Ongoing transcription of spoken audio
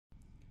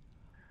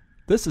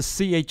This is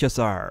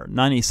CHSR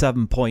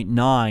 97.9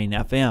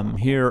 FM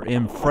here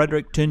in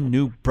Fredericton,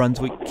 New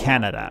Brunswick,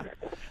 Canada.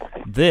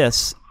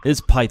 This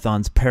is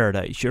Python's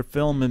Paradise, your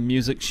film and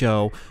music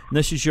show. And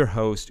this is your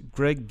host,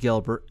 Greg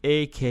Gilbert,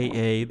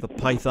 a.k.a. the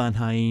Python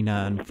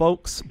Hyena. And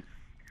folks,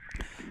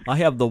 I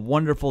have the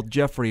wonderful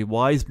Jeffrey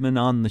Weissman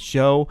on the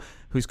show,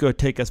 who's going to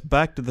take us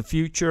back to the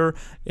future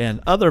and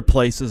other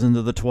places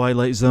into the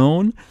Twilight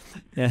Zone,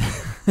 and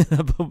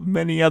about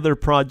many other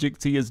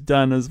projects he has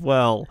done as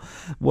well.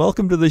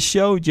 Welcome to the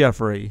show,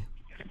 Jeffrey.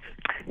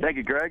 Thank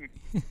you, Greg.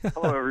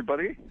 Hello,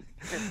 everybody.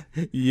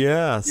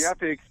 Yes. You have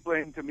to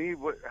explain to me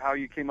how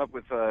you came up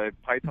with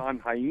Python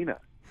Hyena.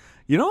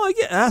 You know, I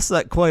get asked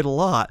that quite a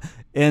lot,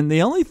 and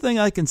the only thing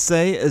I can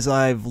say is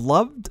I've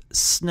loved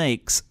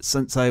snakes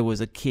since I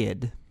was a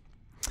kid.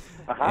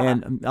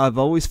 And I've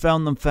always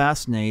found them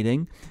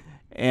fascinating,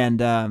 and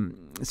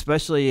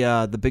especially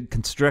the big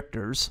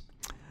constrictors.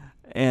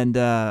 And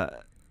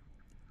the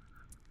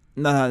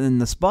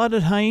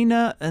spotted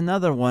hyena,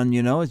 another one,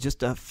 you know, is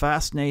just a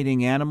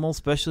fascinating animal,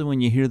 especially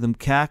when you hear them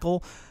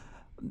cackle.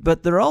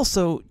 But they're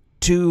also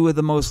two of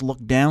the most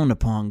looked down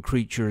upon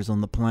creatures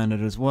on the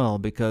planet as well,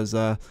 because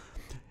I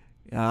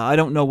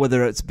don't know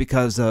whether it's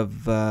because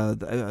of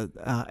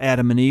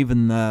Adam and Eve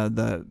in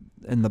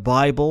the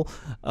Bible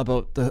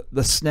about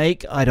the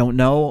snake. I don't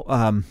know.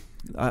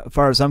 As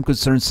far as I'm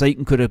concerned,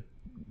 Satan could have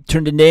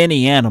turned into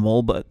any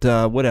animal, but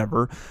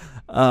whatever.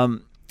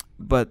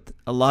 But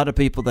a lot of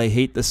people, they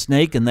hate the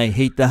snake and they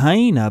hate the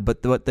hyena,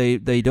 but what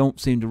they don't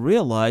seem to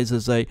realize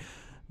is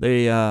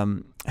they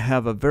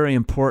have a very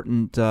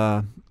important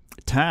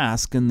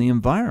task in the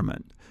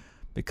environment,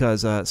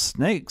 because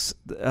snakes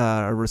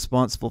are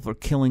responsible for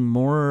killing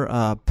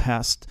more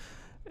pests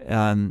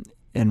and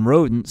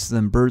rodents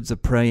than birds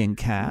of prey and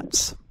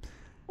cats.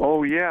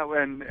 Oh yeah,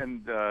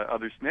 and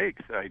other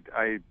snakes.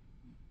 I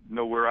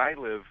know where I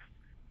live.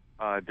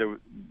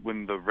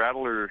 When the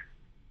rattler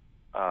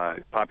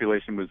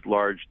population was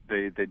large,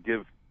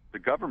 the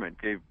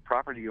government gave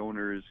property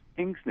owners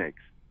king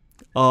snakes.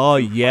 Oh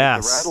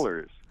yes, the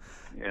rattlers,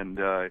 and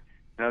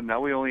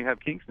now we only have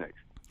king snakes.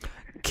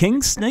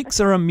 King snakes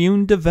are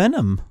immune to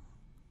venom.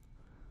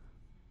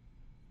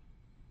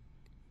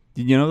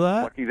 Did you know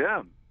that? Lucky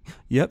them.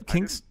 Yep,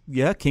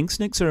 king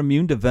snakes are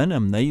immune to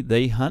venom.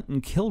 They hunt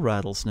and kill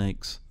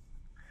rattlesnakes.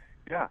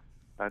 Yeah,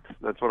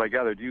 that's what I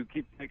gather. Do you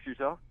keep snakes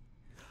yourself?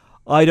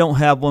 I don't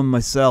have one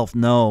myself,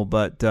 no,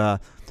 but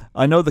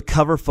I know the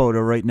cover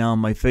photo right now on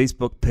my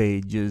Facebook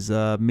page is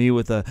me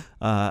with a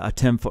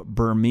 10-foot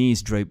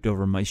Burmese draped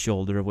over my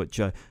shoulder, which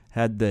I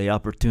had the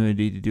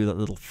opportunity to do that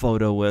little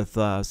photo with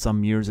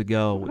some years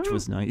ago, which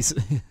was nice.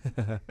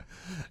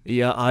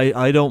 Yeah,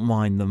 I don't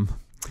mind them.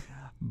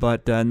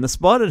 But in the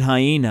spotted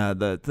hyena,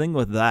 the thing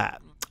with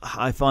that,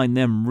 I find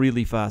them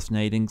really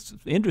fascinating.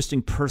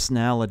 Interesting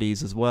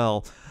personalities as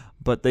well.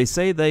 But they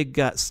say they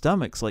got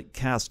stomachs like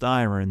cast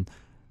iron.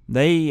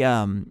 They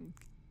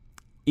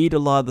eat a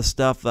lot of the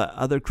stuff that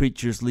other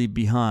creatures leave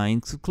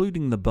behind,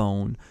 including the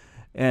bone.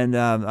 And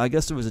I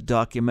guess there was a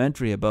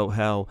documentary about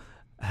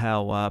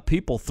how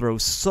people throw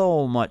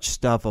so much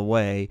stuff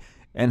away,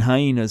 and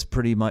hyenas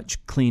pretty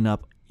much clean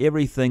up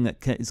everything that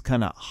is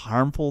kind of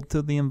harmful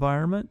to the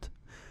environment.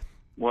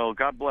 Well,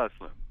 God bless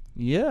them.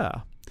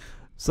 Yeah.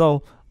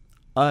 So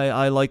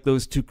I like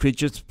those two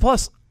creatures.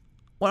 Plus,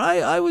 when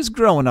I was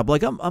growing up,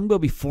 like I'm going to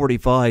be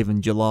 45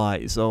 in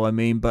July, so I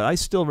mean, but I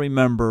still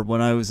remember when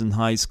I was in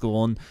high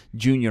school and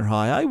junior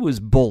high, I was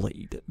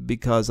bullied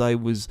because I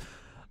was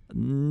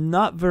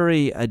not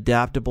very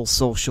adaptable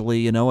socially,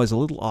 you know, I was a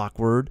little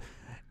awkward,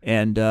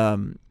 and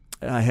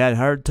I had a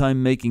hard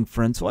time making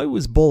friends, so I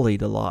was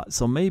bullied a lot.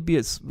 So maybe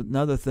it's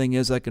another thing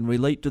is I can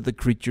relate to the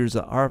creatures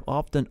that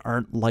often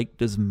aren't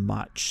liked as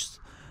much.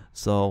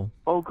 So.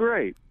 Oh,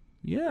 great.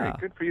 Yeah. Great.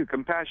 Good for you.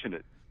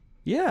 Compassionate.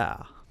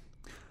 Yeah.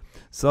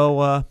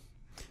 So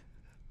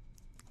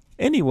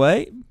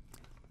anyway,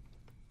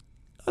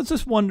 I was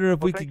just wondering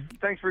if we could.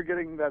 Thanks for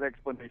getting that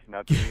explanation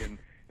out to me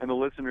and the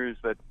listeners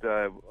that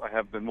I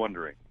have been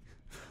wondering.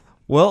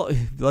 Well,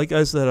 like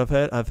I said,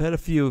 I've had a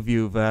few of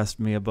you have asked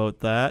me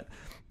about that.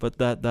 But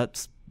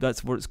that's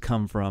where it's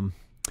come from.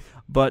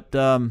 But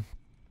I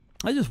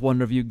just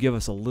wonder if you give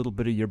us a little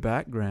bit of your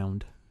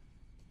background.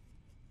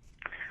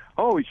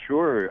 Oh,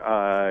 sure.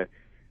 I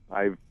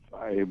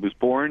was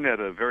born at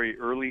a very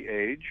early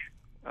age.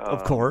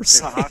 Of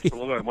course. In a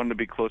hospital. I wanted to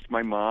be close to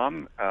my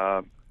mom.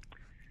 I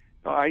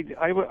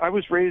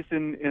was raised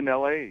in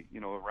L.A.,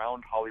 you know,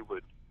 around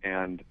Hollywood,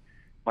 and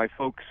my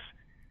folks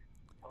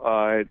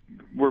were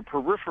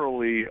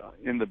peripherally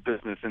in the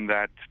business in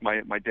that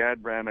my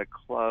dad ran a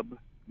club.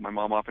 My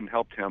mom often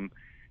helped him,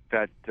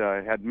 that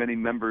had many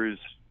members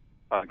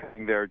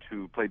coming there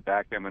to play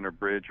backgammon or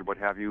bridge or what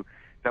have you,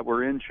 that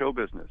were in show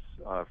business,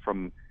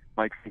 from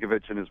Mike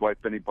Sinkovich and his wife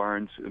Benny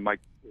Barnes. Mike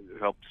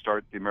helped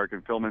start the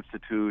American Film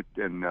Institute,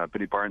 and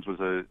Benny Barnes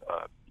was a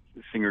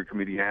singer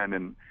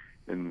comedian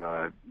in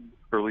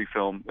early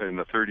film in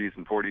the 30s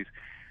and 40s.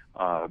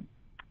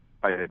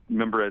 I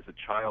remember as a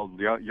child,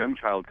 young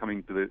child,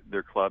 coming to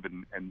their club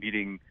and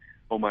meeting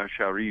Omar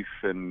Sharif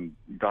and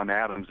Don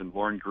Adams and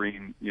Lauren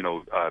Green,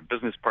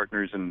 business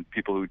partners and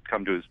people who'd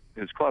come to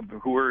his club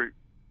who were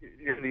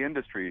in the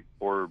industry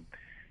or,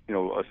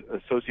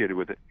 associated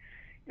with it.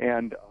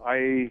 And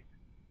I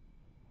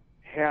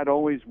had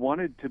always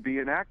wanted to be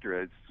an actor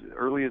as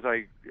early as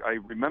I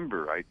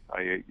remember.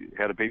 I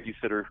had a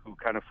babysitter who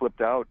kind of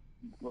flipped out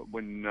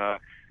when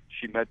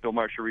she met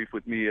Omar Sharif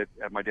with me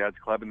at my dad's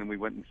club, and then we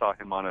went and saw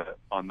him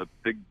on the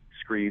big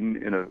screen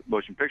in a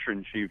motion picture,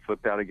 and she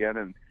flipped out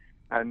again,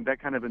 and that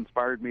kind of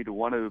inspired me to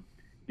want to,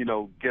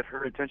 get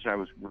her attention. I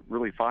was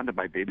really fond of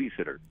my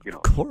babysitter,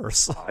 Of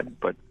course. Odd,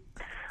 but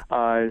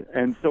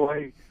and so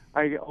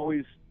I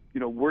always,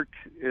 worked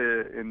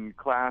in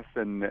class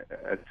and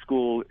at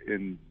school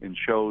in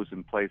shows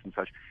and plays and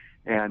such.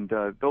 And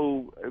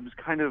though it was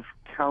kind of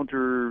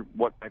counter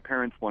what my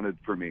parents wanted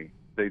for me,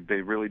 they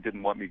really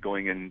didn't want me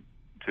going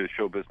into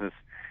show business,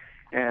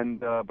 and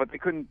but they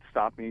couldn't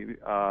stop me.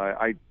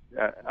 I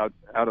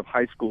out of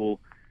high school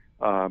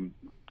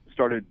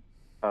started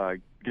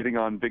getting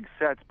on big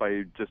sets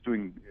by just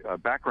doing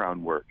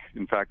background work.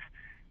 In fact,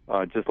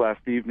 just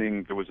last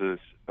evening there was a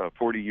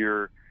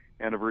 40-year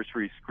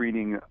anniversary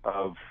screening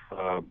of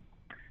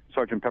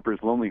Sgt. Pepper's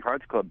Lonely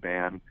Hearts Club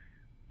Band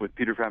with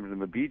Peter Frampton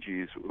and the Bee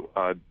Gees,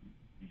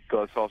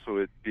 thus also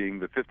it being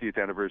the 50th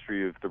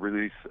anniversary of the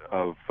release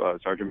of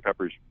Sgt.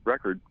 Pepper's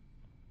record.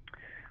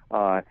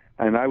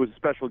 And I was a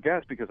special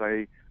guest because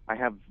I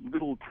have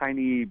little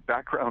tiny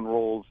background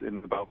roles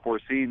in about 4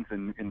 scenes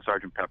in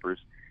Sgt. Pepper's.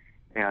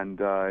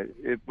 And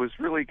it was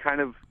really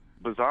kind of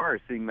bizarre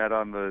seeing that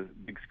on the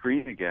big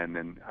screen again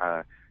and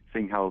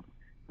seeing how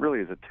really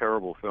is a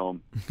terrible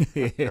film.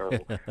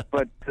 Terrible.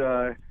 But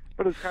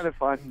it was kind of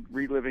fun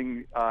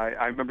reliving.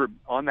 I remember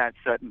on that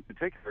set in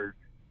particular,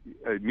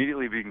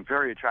 immediately being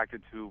very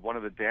attracted to one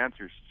of the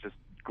dancers, just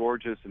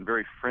gorgeous and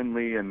very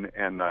friendly, and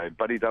I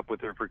buddied up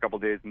with her for a couple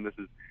of days. And this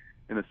is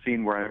in a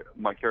scene where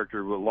my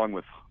character, along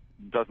with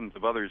dozens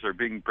of others, are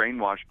being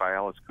brainwashed by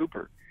Alice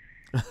Cooper,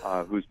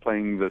 who's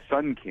playing the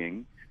Sun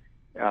King.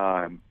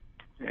 On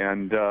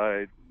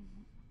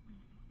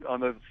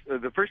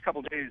the first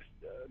couple of days,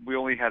 we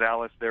only had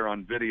Alice there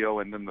on video,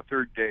 and then the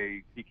third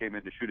day he came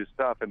in to shoot his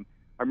stuff. And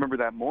I remember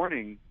that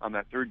morning, on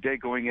that third day,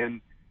 going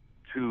in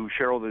to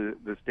Cheryl,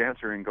 this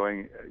dancer, and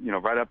going,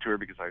 right up to her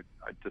because I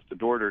just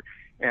adored her.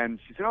 And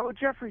she said, "Oh,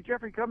 Jeffrey,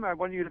 come! I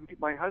want you to meet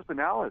my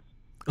husband, Alice."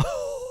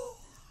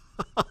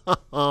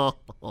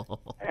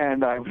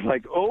 And I was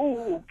like,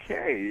 "Oh,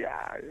 okay,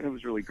 yeah." It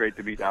was really great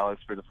to meet Alice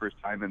for the first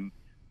time, and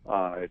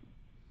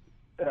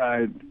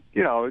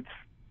it's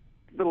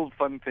little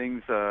fun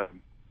things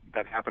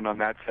that happen on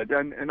that set,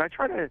 and I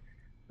try to,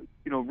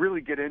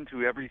 really get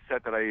into every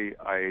set that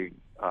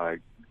I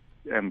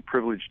am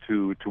privileged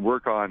to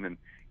work on, and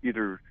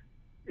either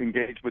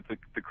engage with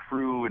the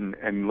crew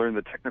and learn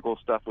the technical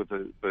stuff with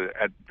the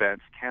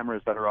advanced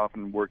cameras that are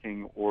often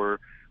working, or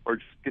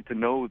just get to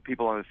know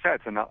people on the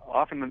sets. And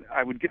often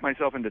I would get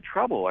myself into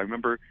trouble. I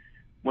remember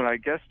when I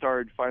guest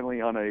starred finally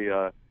on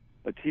a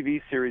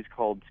TV series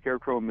called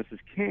Scarecrow and Mrs.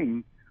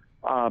 King.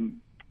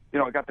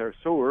 I got there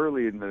so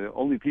early, and the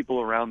only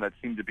people around that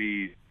seemed to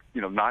be,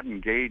 not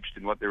engaged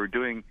in what they were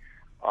doing,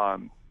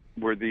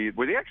 were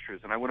the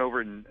extras. And I went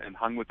over and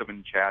hung with them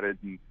and chatted.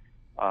 And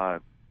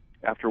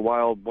after a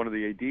while, one of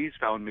the ADs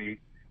found me,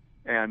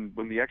 and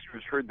when the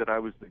extras heard that I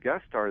was the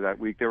guest star that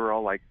week, they were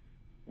all like,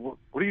 "What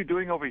are you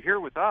doing over here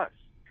with us?"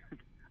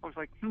 I was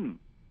like,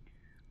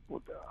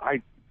 well,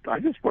 I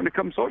just want to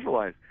come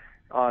socialize.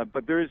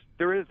 But there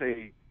is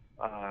a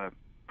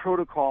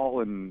protocol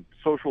and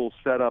social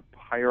setup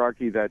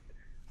hierarchy that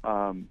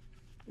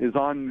is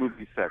on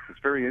movie sets. It's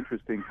very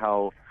interesting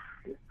how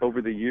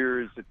over the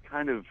years it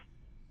kind of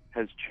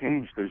has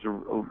changed. There's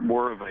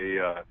more of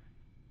a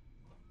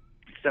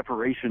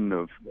separation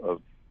of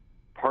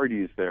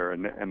parties there,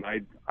 and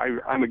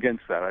I'm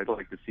against that. I'd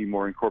like to see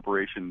more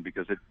incorporation,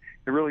 because it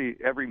really,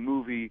 every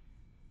movie,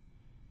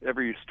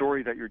 every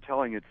story that you're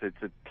telling, it's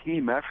a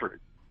team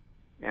effort.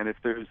 And if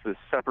there's this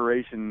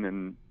separation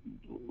and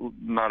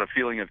not a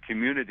feeling of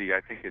community,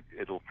 I think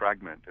it'll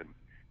fragment and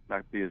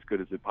not be as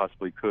good as it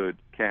possibly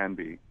can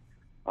be.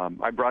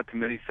 I brought to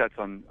many sets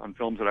on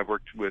films that I've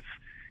worked with,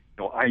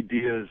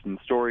 ideas and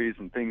stories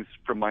and things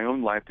from my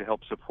own life to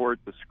help support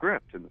the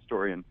script and the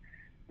story.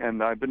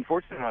 And I've been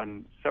fortunate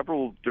on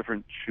several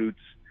different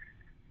shoots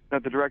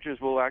that the directors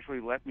will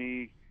actually let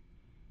me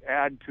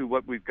add to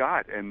what we've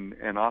got, and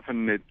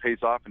often it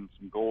pays off in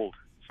some gold,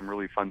 some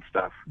really fun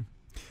stuff.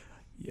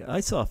 Yeah,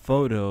 I saw a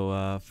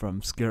photo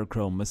from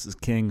Scarecrow and Mrs.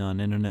 King on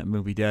Internet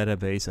Movie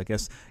Database. I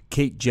guess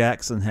Kate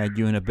Jackson had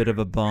you in a bit of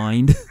a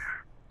bind.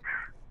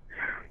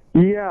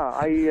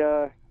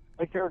 Yeah,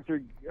 my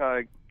character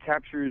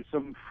captures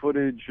some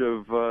footage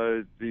of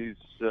these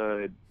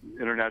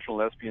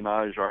international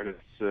espionage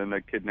artists and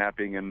a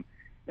kidnapping,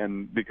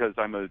 and because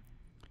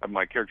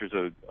my character's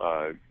a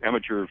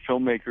amateur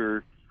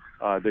filmmaker,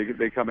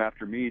 they come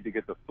after me to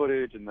get the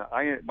footage, and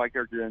my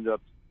character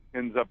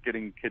ends up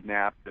getting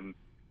kidnapped. And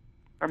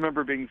I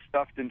remember being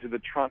stuffed into the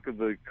trunk of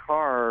the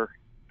car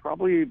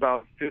probably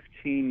about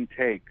 15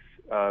 takes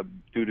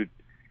due to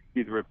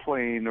either a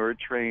plane or a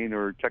train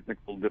or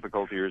technical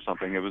difficulty or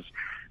something. It was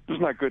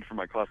not good for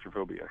my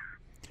claustrophobia.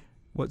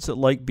 What's it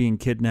like being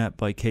kidnapped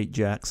by Kate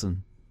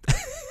Jackson?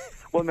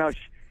 Well, now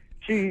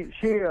she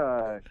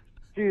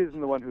isn't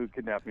the one who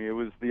kidnapped me. It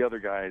was the other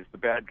guys, the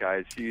bad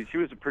guys. She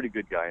was a pretty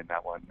good guy in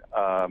that one.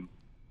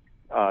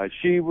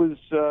 She was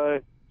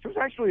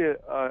actually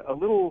a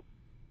little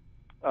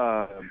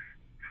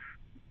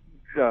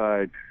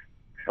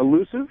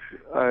elusive.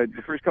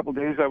 The first couple of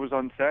days I was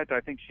on set,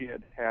 I think she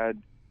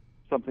had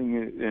something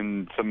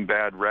in some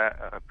bad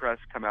press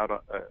come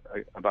out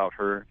about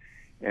her,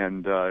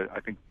 and I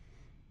think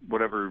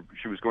whatever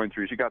she was going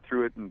through, she got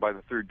through it, and by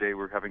the third day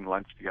we're having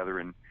lunch together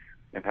and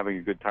having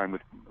a good time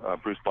with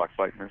Bruce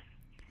Boxleitner.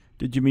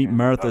 Did you meet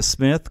Martha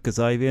Smith? Because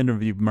I've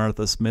interviewed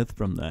Martha Smith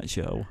from that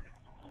show.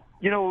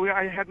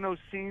 I had no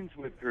scenes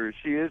with her.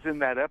 She is in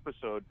that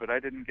episode, but I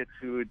didn't get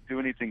to do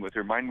anything with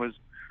her. Mine was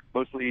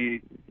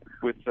mostly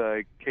with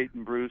Kate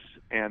and Bruce,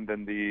 and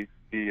then the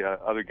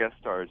other guest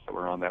stars that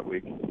were on that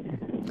week.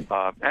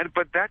 But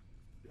that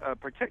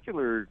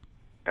particular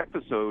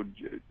episode,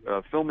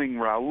 filming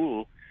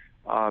Raoul,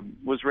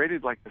 was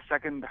rated like the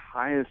second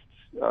highest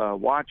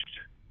watched.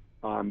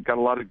 Got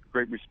a lot of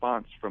great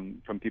response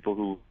from people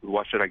who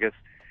watched it. I guess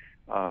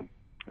I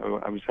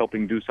was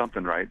helping do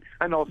something right,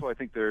 and also I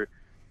think the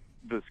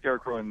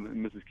Scarecrow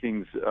and Mrs.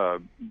 King's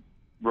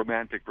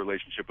romantic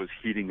relationship was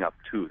heating up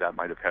too. That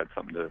might have had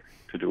something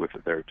to do with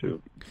it there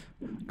too.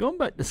 Going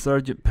back to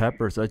Sgt.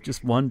 Pepper's, I was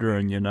just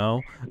wondering,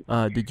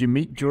 did you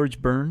meet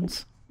George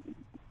Burns?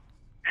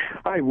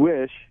 I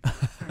wish.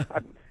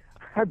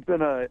 I've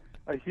been a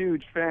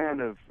huge fan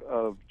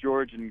of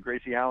George and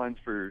Gracie Allen's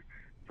for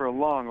a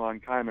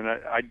long time, and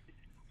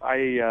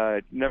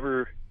I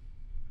never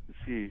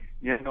see.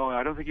 I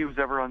don't think he was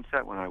ever on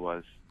set when I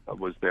was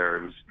there.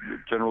 It was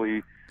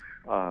generally.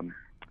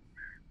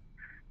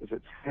 Was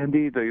it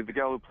Sandy, the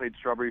gal who played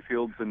Strawberry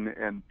Fields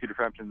and Peter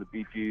Frampton, the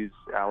Bee Gees,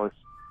 Alice?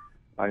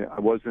 I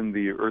was in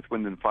the Earth,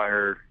 Wind, and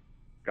Fire.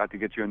 Got to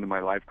get you into my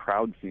live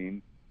crowd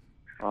scene.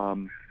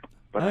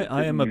 But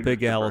I am a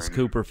big Alice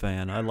Cooper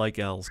fan. I like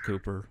Alice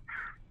Cooper.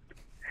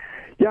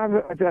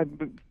 Yeah, I've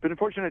been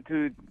fortunate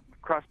to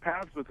cross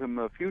paths with him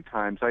a few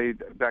times.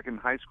 Back in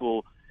high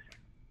school,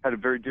 had a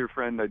very dear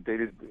friend I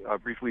dated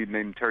briefly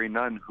named Terry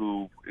Nunn,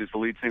 who is the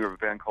lead singer of a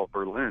band called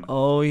Berlin.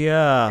 Oh,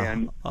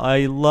 yeah.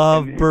 I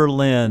love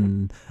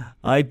Berlin.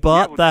 I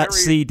bought that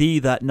Terry, CD,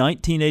 that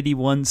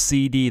 1981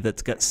 CD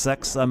that's got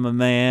Sex, I'm a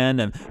Man,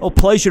 and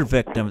Pleasure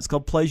Victim. It's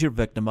called Pleasure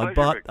Victim. I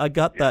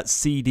got that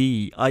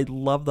CD. I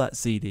love that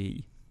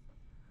CD.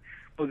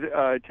 Well,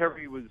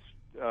 Terry was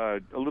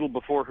a little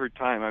before her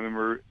time. I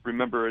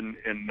remember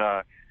in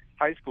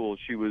high school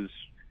she was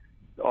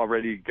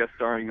already guest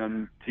starring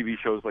on TV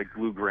shows like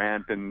Lou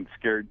Grant and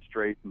Scared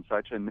Straight and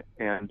such, and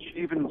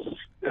she even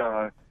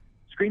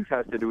screen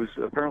tested. It was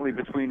apparently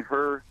between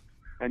her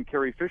and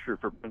Carrie Fisher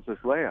for Princess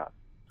Leia.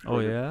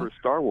 For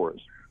Star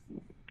Wars,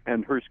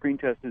 and her screen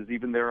test is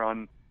even there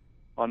on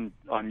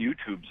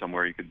YouTube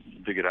somewhere. You could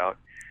dig it out.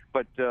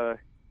 But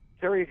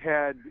Terry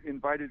had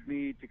invited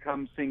me to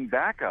come sing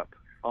backup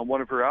on one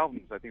of her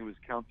albums. I think it was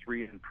Count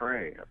 3 and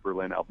Pray, a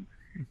Berlin album,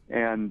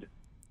 and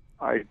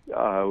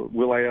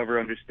Will I Ever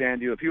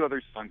Understand You? A few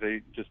other songs.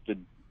 I just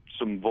did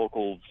some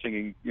vocal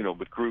singing,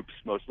 with groups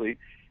mostly.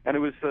 And it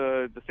was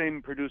the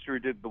same producer who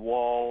did The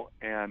Wall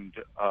and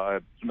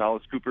some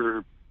Alice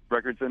Cooper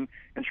records. And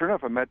sure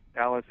enough, I met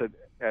Alice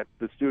at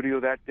the studio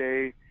that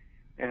day.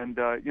 And,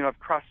 I've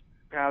crossed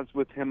paths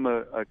with him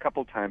a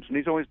couple times. And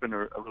he's always been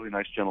a really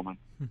nice gentleman.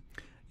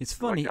 It's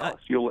funny. Like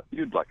Alice.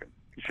 You'd like it.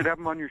 You should have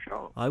him on your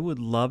show. I would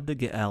love to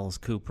get Alice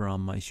Cooper on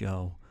my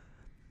show.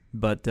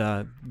 But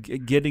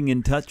getting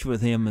in touch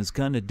with him is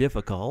kind of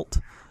difficult.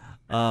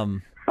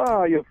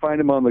 You'll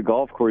find him on the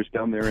golf course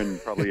down there in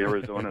probably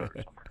Arizona or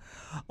something.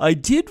 I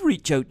did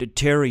reach out to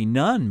Terry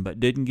Nunn, but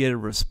didn't get a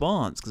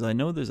response because I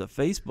know there's a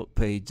Facebook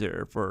page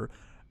there for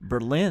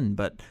Berlin.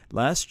 But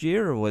last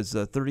year was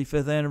the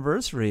 35th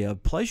anniversary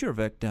of Pleasure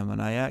Victim,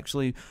 and I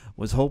actually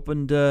was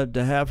hoping to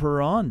have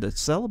her on to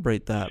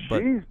celebrate that.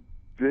 But she's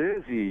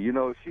busy.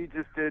 She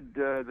just did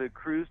the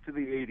Cruise to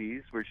the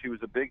 80s, where she was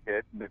a big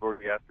hit, and they've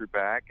already asked her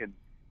back.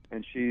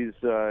 And she's,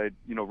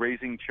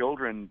 raising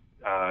children.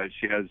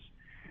 She has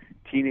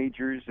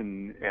teenagers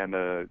and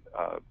a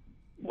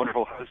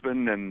wonderful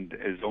husband, and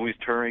is always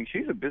touring.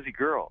 She's a busy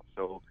girl.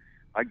 So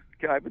I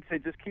would say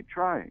just keep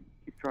trying.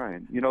 Keep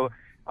trying.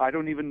 I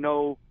don't even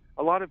know.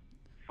 A lot of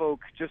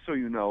folks, just so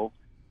you know,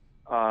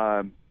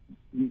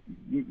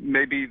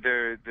 maybe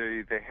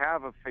they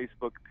have a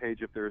Facebook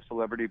page if they're a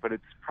celebrity, but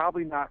it's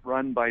probably not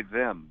run by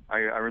them. I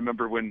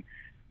remember when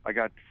I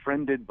got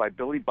friended by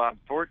Billy Bob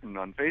Thornton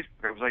on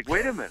Facebook. I was like,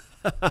 wait a minute,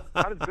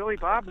 how does Billy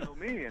Bob know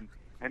me?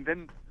 And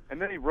then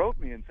he wrote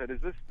me and said, is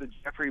this the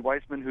Jeffrey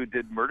Weissman who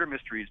did murder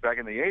mysteries back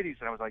in the 80s?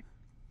 And I was like,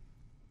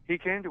 he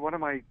came to one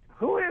of my,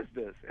 who is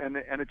this? And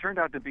it turned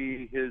out to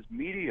be his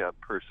media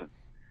person,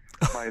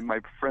 my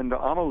friend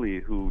Amelie,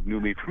 who knew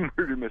me from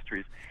murder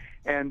mysteries.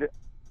 And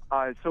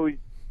so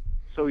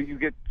you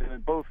get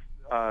both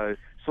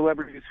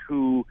celebrities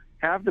who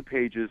have the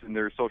pages in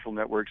their social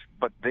networks,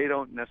 but they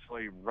don't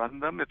necessarily run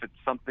them. If it's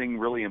something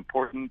really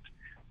important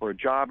or a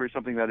job or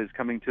something that is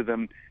coming to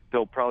them,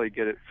 they'll probably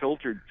get it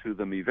filtered to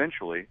them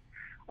eventually.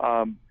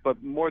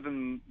 But more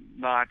than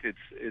not,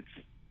 it's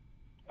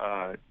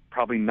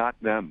probably not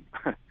them.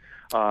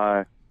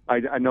 I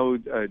know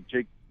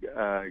Jake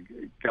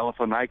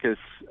Galifianakis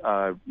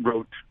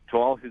wrote to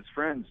all his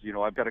friends,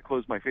 I've got to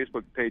close my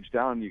Facebook page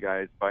down, you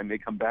guys, but I may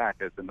come back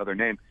as another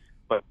name.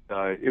 But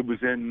it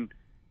was in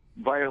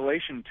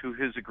violation to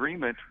his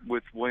agreement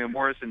with William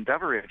Morris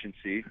Endeavor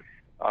Agency,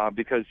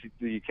 because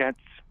you can't,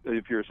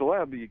 if you're a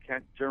celeb, you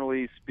can't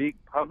generally speak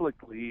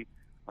publicly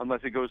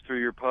unless it goes through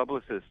your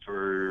publicist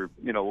or,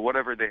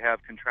 whatever they have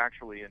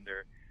contractually in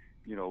their,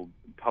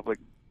 public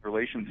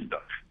relations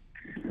stuff.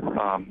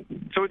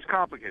 So it's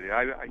complicated.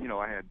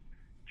 I had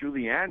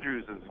Julie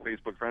Andrews as a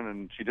Facebook friend,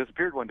 and she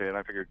disappeared one day, and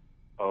I figured,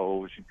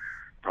 she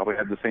probably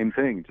had the same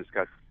thing, just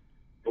got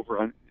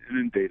over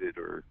inundated,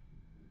 or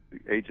the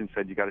agent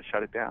said you got to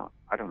shut it down.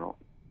 I don't know.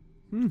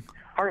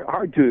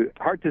 Hard to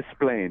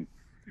explain.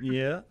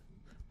 Yeah.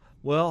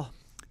 Well,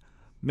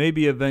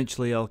 maybe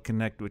eventually I'll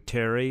connect with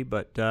Terry,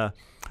 but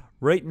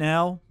right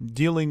now,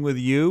 dealing with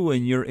you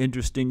and your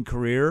interesting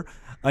career,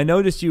 I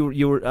noticed you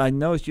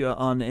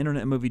on the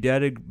Internet Movie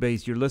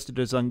Database. You're listed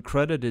as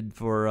uncredited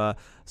for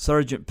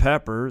Sgt.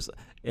 Pepper's,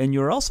 and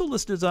you're also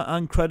listed as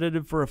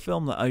uncredited for a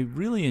film that I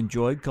really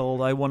enjoyed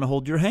called I Want to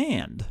Hold Your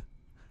Hand.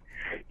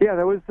 Yeah,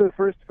 that was the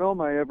first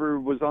film I ever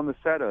was on the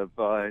set of.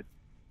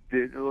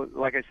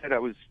 Like I said, I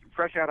was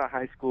fresh out of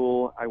high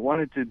school. I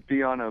wanted to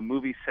be on a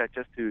movie set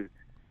just to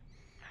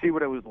see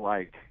what it was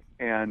like,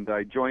 and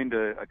I joined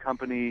a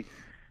company.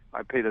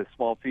 I paid a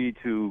small fee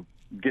to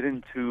get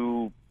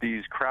into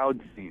these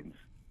crowd scenes.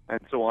 And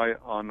so I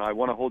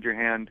Want to Hold Your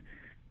Hand,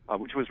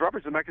 which was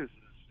Robert Zemeckis'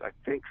 I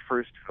think,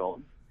 first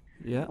film.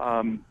 Yeah.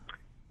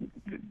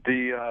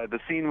 The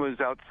scene was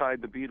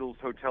outside the Beatles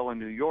Hotel in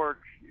New York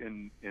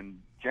in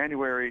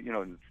January,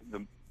 in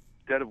the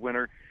dead of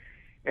winter,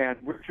 and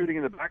we're shooting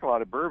in the back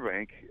lot of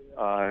Burbank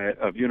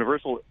of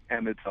Universal,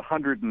 and it's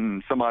 100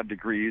 and some odd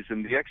degrees,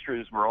 and the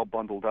extras were all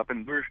bundled up,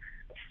 and we're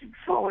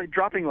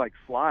dropping like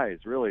flies.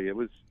 Really, it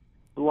was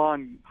a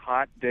long,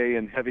 hot day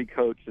and heavy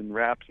coats and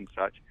wraps and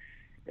such.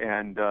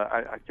 And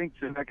I think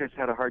Zemeckis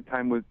had a hard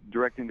time with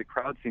directing the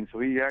crowd scene, so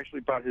he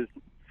actually brought his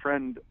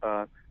friend,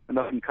 an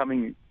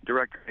up-and-coming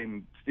director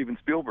named Steven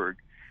Spielberg,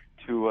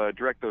 to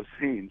direct those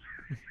scenes.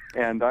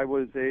 And I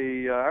was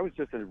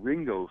just a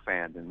Ringo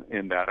fan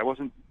in that. I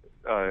wasn't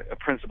a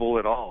principal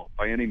at all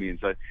by any means.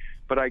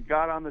 But I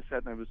got on the set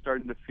and I was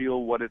starting to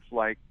feel what it's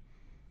like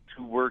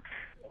to work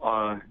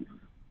on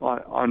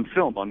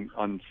film,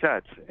 on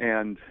sets.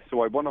 And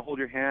so I Want to Hold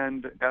Your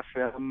Hand,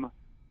 FM,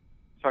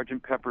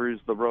 Sgt. Pepper's,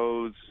 The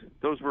Rose,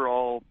 those were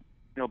all,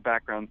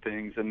 background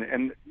things.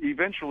 And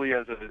eventually,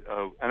 as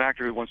an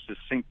actor who wants to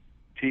sink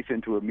teeth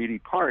into a meaty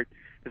part,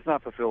 it's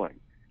not fulfilling.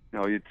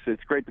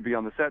 It's great to be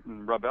on the set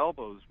and rub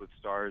elbows with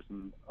stars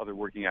and other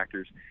working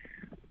actors,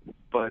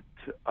 but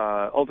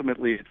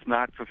ultimately it's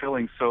not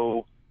fulfilling.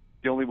 So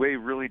the only way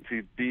really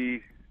to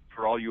be,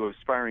 for all you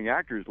aspiring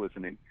actors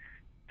listening,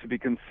 to be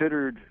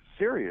considered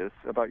serious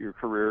about your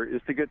career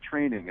is to get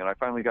training. And I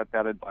finally got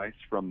that advice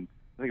from,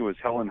 I think it was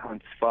Helen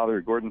Hunt's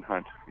father, Gordon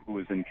Hunt, who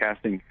was in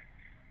casting.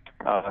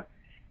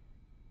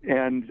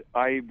 And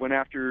I went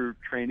after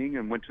training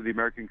and went to the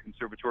American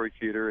Conservatory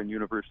Theater and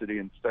University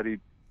and studied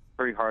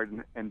very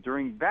hard. And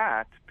during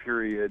that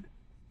period,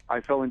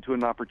 I fell into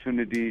an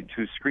opportunity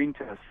to screen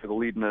test for the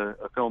lead in a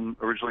film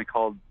originally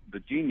called The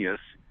Genius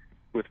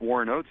with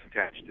Warren Oates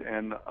attached.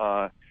 And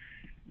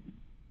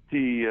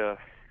the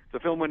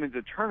film went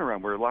into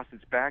turnaround where it lost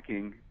its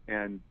backing,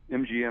 and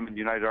MGM and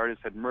United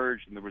Artists had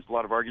merged, and there was a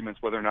lot of arguments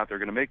whether or not they're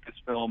going to make this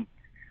film.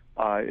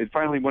 It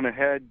finally went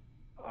ahead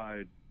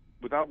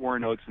without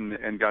Warren Oates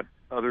and got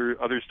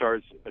other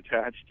stars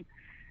attached.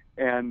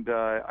 And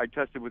I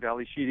tested with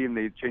Ali Sheedy, and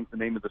they changed the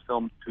name of the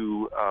film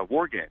to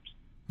War Games.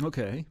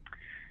 Okay.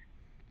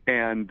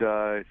 And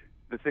the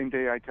same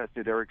day I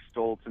tested Eric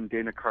Stoltz and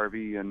Dana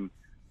Carvey and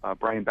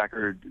Brian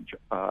Backer,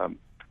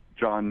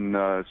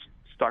 John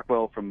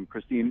Stockwell from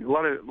Christine. A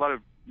lot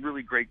of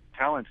really great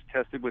talents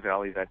tested with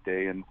Ali that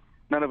day, and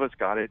none of us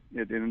got it.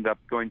 It ended up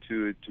going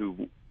to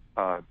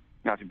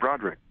Matthew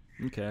Broderick.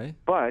 Okay.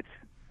 But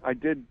I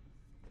did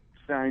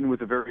sign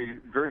with a very,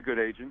 very good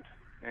agent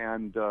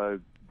and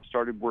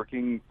started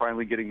working,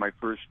 finally getting my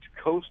first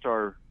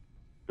co-star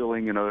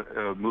billing in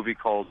a movie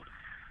called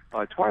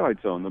Twilight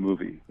Zone, the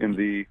movie, in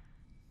the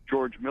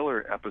George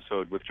Miller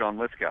episode with John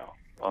Lithgow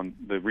on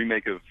the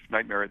remake of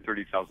Nightmare at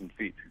 30,000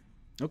 Feet.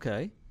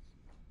 Okay.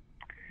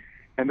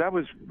 And that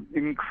was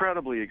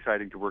incredibly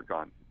exciting to work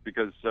on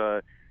because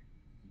there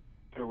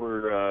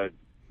were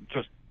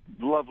just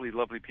lovely,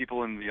 lovely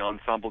people in the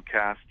ensemble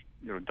cast.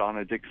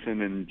 Donna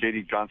Dixon and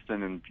J.D.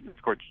 Johnston, and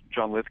of course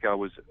John Lithgow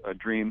was a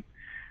dream.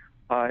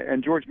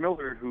 And George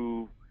Miller,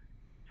 who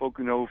folk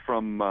know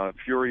from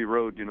Fury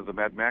Road, the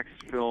Mad Max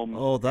film.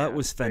 Oh, that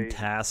was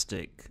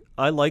fantastic.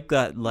 I like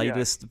that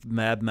latest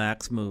Mad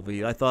Max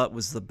movie. I thought it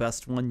was the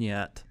best one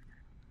yet.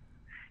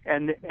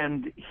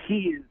 and he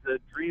is the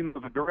dream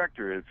of a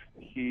director. If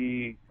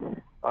he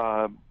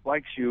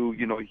likes you,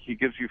 he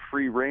gives you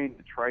free rein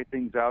to try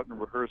things out in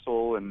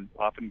rehearsal, and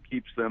often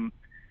keeps them,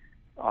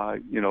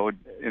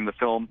 in the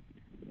film.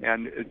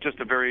 And it's just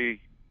a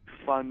very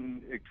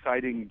fun,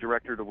 exciting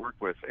director to work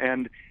with.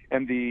 And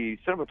the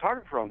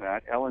cinematographer on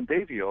that, Alan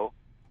Davio,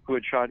 who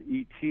had shot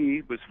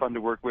E.T., was fun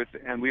to work with.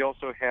 And we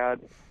also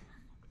had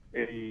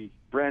a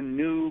brand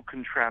new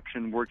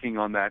contraption working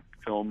on that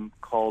film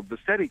called the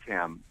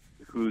Steadicam,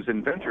 whose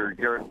inventor,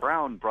 Garrett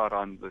Brown, brought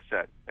on the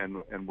set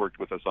and worked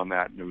with us on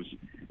that. And it was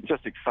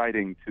just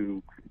exciting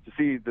to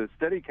see the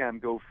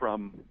Steadicam go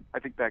from, I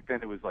think back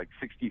then it was like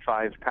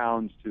 65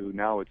 pounds to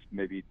now it's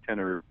maybe 10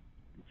 or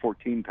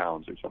 14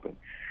 pounds or something.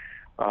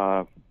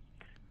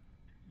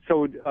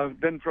 So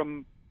then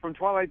from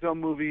Twilight Zone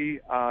movie,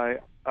 finally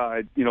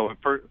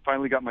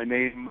got my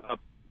name up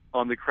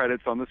on the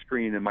credits on the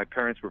screen, and my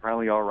parents were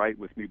finally all right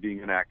with me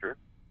being an actor.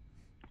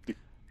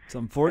 So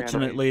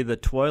unfortunately, the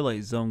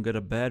Twilight Zone got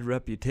a bad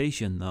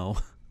reputation, though.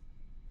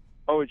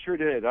 Oh, it sure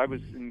did. I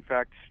was, in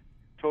fact,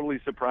 totally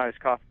surprised,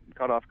 caught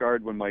off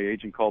guard when my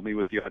agent called me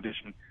with the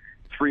audition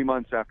 3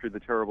 months after the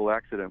terrible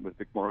accident with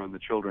Vic Morrow and the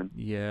children.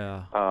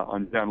 Yeah.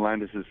 On John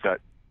Landis's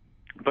set.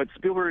 But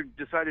Spielberg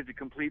decided to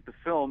complete the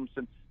film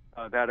since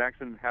that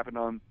accident happened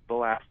on the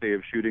last day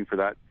of shooting for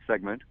that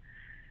segment.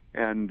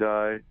 And,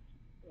 the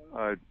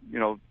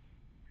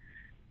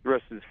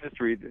rest is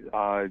history.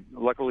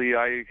 Luckily,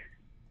 I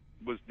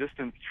was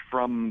distanced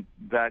from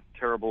that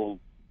terrible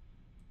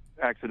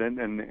accident,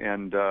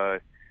 and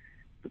the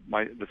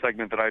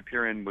segment that I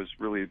appear in was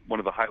really one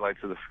of the highlights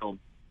of the film.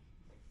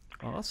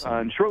 Awesome.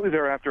 And shortly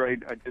thereafter,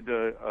 I did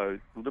a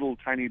little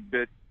tiny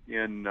bit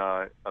in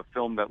a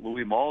film that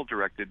Louis Malle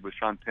directed with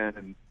Sean Penn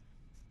and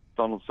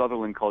Donald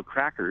Sutherland called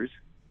Crackers.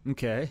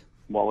 Okay.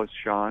 Wallace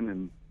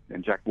Shawn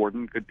and Jack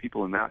Warden, good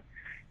people in that.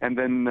 And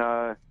then,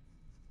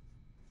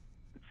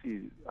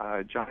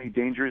 Johnny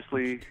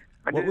Dangerously.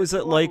 What was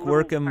it like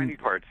working?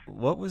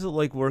 What was it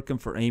like working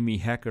for Amy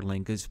Heckerling?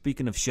 Because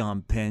speaking of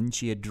Sean Penn,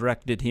 she had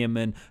directed him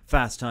in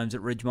Fast Times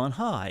at Ridgemont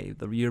High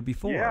the year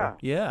before.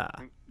 Yeah.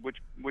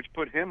 Which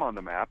put him on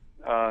the map.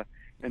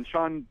 And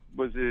Sean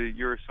was a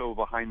year or so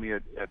behind me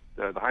at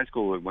the high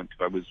school I went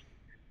to. I was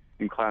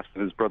in class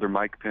with his brother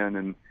Mike Penn,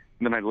 and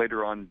then I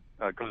later on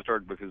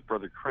co-starred with his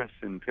brother Chris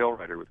in Pale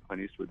Rider with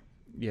Clint Eastwood.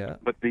 Yeah.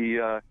 But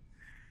the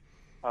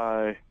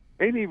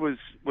Amy was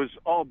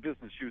all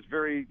business. She was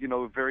very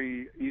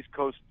East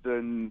Coast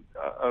and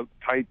a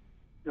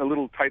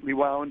little tightly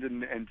wound,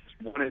 and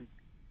just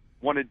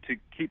wanted to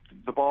keep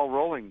the ball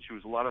rolling. She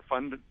was a lot of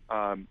fun.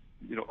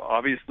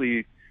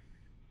 Obviously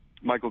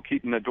Michael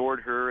Keaton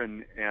adored her,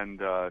 and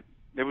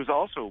it was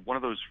also one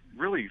of those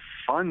really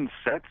fun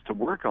sets to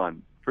work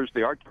on. First,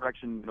 the art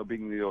direction,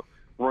 being the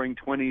Roaring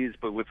 '20s,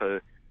 but with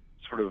a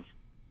sort of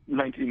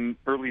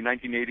early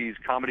 1980s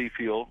comedy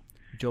feel.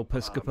 Joe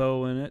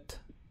Piscopo in it.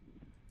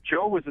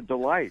 Joe was a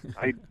delight.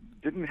 I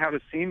didn't have a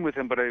scene with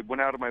him, but I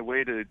went out of my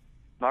way to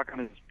knock on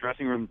his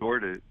dressing room door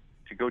to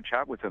go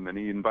chat with him, and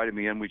he invited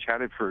me in. We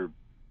chatted for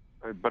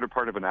a better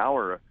part of an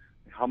hour,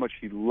 how much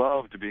he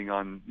loved being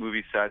on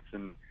movie sets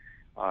and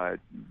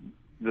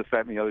this,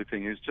 that, and the other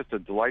thing. He was just a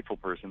delightful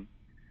person.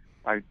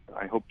 I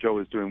hope Joe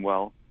is doing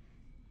well.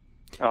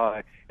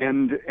 Mary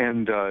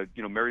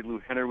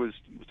Lou Henner was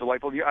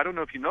delightful. I don't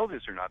know if you know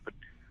this or not, but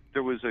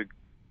there was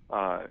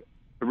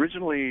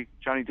originally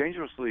Johnny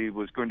Dangerously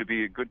was going to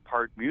be a good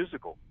part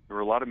musical. There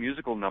were a lot of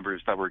musical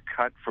numbers that were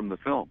cut from the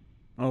film.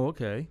 Oh,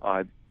 okay.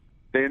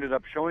 They ended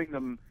up showing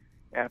them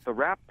at the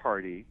wrap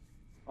party.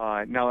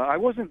 Now,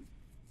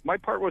 my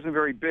part wasn't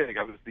very big.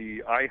 I was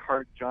the I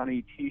Heart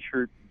Johnny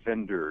T-shirt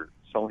vendor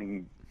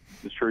selling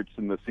the shirts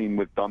in the scene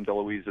with Dom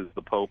DeLuise as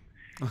the Pope.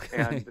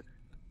 Okay.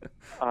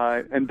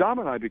 And Dom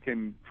and I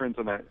became friends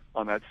on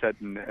that set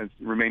and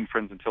remained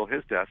friends until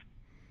his death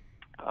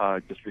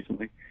just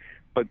recently.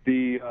 But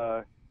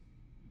the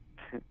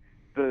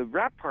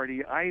wrap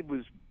party, I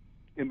was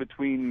in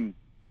between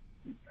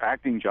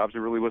acting jobs. I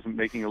really wasn't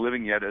making a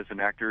living yet as an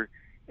actor,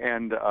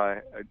 and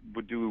I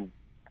would do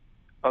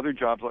other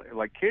jobs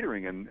like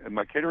catering. And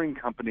my catering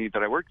company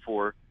that I worked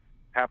for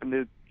happened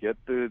to get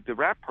the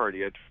wrap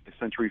party at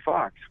Century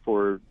Fox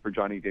for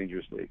Johnny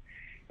Dangerously.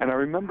 And I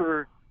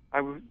remember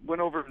I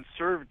went over and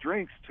served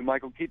drinks to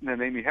Michael Keaton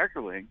and Amy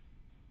Heckerling,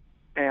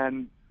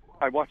 and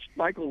I watched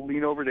Michael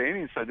lean over to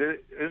Amy and said,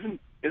 "Isn't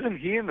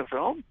he in the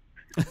film?"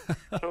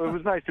 So it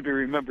was nice to be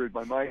remembered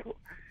by Michael.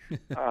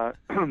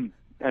 And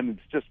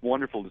it's just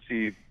wonderful to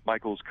see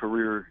Michael's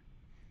career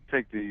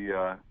take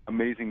the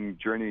amazing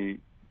journey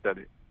that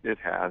it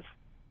has.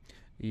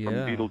 Yeah. From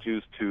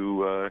Beetlejuice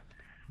to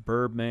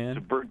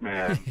Birdman.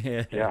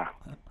 Yeah.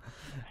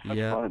 That's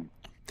fun.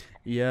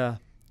 Yeah.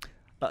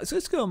 So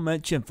let's go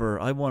mention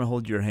I Want to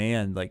Hold Your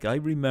Hand. Like, I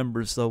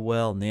remember so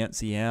well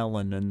Nancy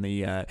Allen and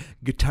the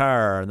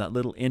guitar and that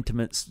little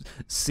intimate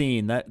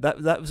scene.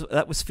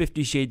 That was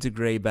 50 Shades of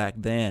Grey back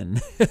then.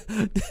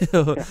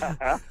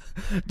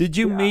 Did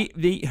you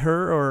meet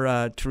her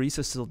or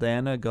Teresa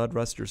Saldana, God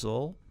rest her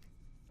soul?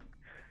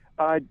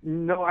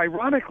 No,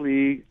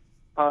 ironically,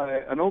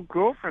 an old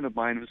girlfriend of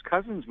mine was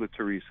cousins with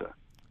Teresa,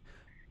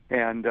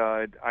 and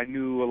I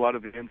knew a lot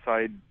of the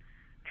inside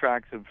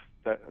tracks of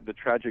the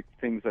tragic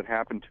things that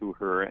happened to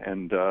her.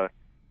 And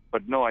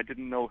but no, I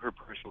didn't know her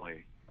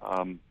personally.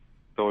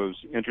 So it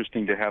was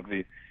interesting to have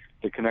the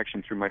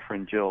connection through my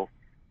friend Jill.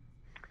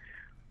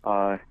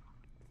 Yeah,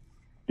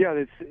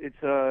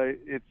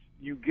 it's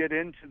you get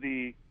into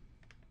the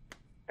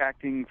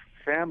acting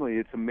family.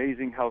 It's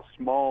amazing how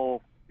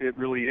small it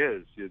really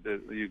is.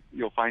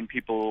 You'll find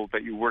people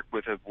that you work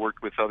with have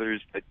worked with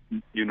others that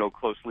you know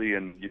closely,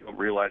 and you don't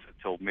realize it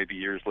till maybe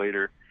years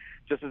later,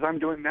 just as I'm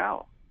doing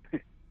now.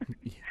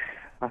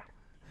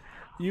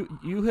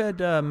 You had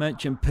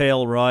mentioned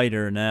Pale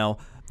Rider. Now,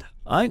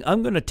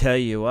 I'm going to tell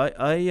you,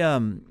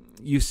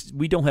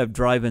 we don't have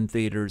drive-in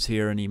theaters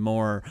here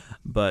anymore,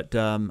 but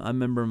I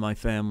remember my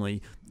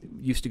family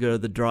used to go to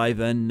the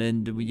drive-in,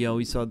 and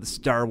we saw the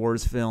Star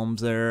Wars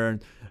films there,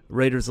 and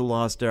Raiders of the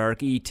Lost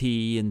Ark,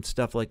 E.T., and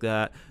stuff like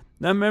that.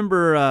 And I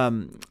remember,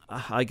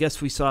 I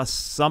guess we saw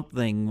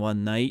something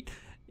one night,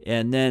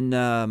 and then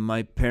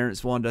my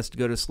parents wanted us to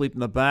go to sleep in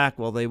the back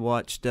while they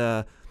watched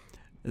in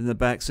the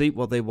back seat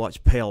while they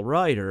watched Pale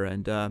Rider.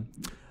 And I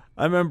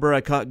remember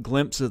I caught a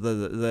glimpse of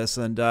this,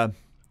 and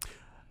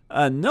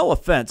no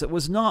offense, it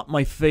was not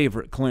my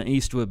favorite Clint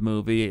Eastwood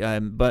movie,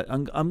 but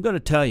I'm going to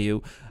tell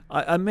you,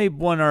 I made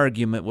one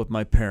argument with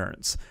my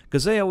parents,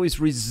 because they always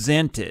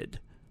resented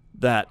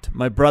that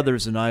my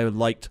brothers and I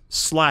liked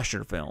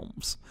slasher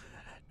films.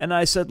 And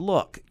I said,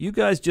 look, you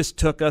guys just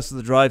took us to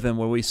the drive-in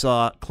where we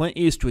saw Clint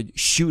Eastwood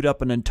shoot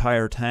up an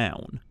entire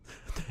town.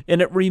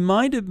 And it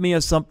reminded me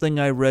of something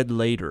I read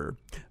later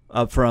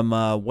from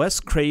Wes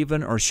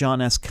Craven or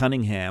Sean S.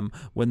 Cunningham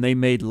when they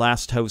made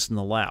Last House on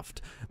the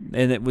Left.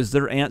 And it was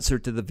their answer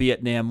to the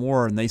Vietnam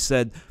War. And they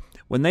said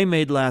when they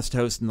made Last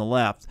House on the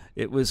Left,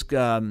 it was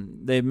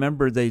they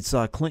remember they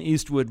saw Clint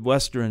Eastwood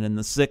Western in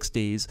the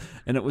 60s,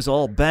 and it was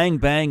all bang,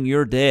 bang,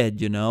 you're dead,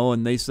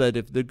 and they said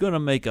if they're going to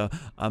make a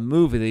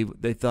movie,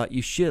 they thought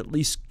you should at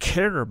least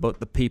care about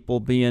the people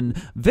being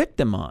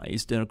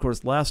victimized. And, of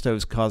course, Last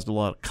House caused a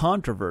lot of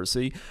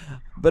controversy,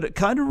 but it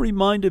kind of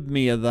reminded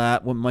me of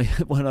that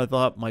when I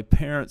thought my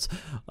parents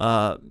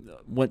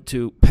went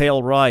to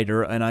Pale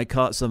Rider, and I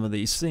caught some of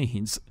these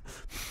scenes.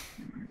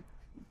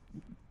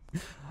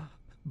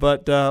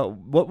 But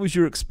what was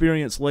your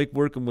experience like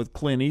working with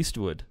Clint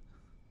Eastwood?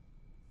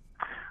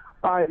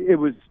 It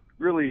was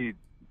really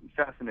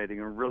fascinating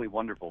and really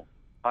wonderful.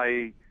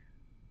 I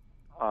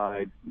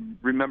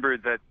remember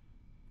that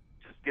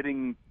just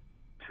getting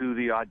to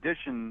the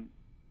audition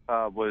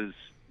was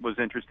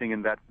interesting,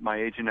 in that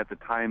my agent at the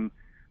time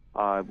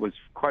was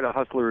quite a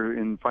hustler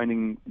in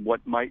finding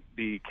what might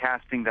be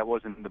casting that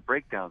wasn't in the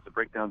breakdowns. The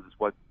breakdowns is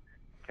what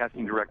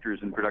casting directors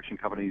and production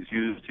companies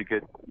use to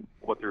get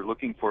what they're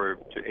looking for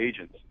to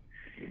agents.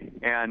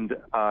 And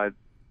I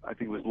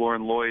think it was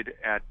Lauren Lloyd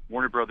at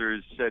Warner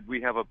Brothers said,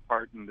 we have a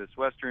part in this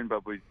Western,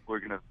 but we're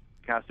going to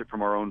cast it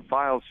from our own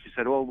files. She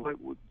said, well,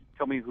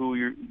 tell me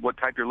what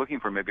type you're looking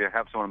for. Maybe I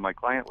have someone on my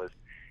client list.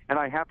 And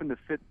I happened to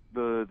fit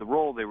the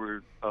role they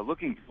were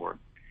looking for.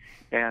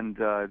 And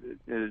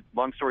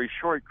long story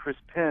short, Chris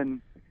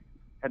Penn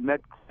had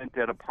met Clint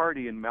at a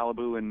party in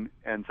Malibu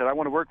and said, I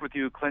want to work with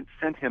you. Clint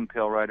sent him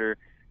Pale Rider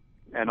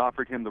and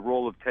offered him the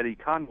role of Teddy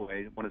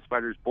Conway, one of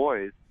Spider's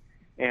boys.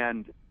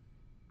 And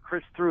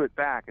Chris threw it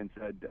back and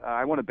said,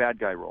 I want a bad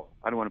guy role.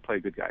 I don't want to play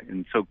a good guy.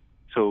 And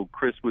so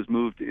Chris was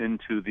moved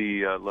into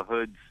the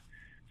LaHood's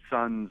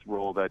son's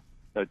role that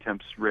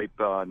attempts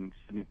rape on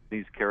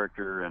Sidney's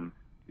character, and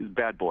is a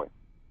bad boy.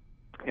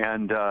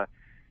 And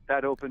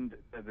that opened,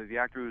 the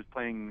actor who was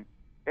playing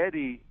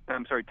Teddy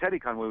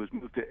Conway was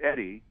moved to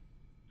Eddie.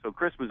 So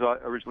Chris was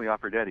originally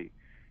offered Eddie.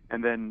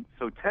 And then,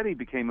 so Teddy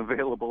became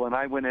available, and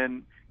I went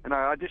in and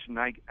I auditioned.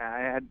 I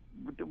had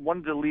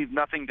wanted to leave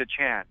nothing to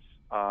chance.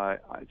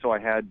 So I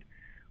had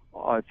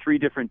 3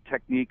 different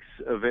techniques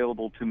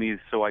available to me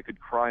so I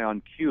could cry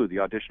on cue. The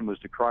audition was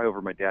to cry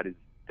over my daddy's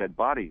dead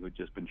body who had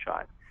just been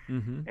shot.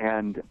 Mm-hmm.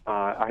 And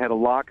I had a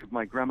lock of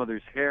my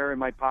grandmother's hair in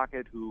my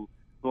pocket, who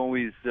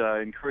always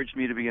encouraged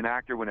me to be an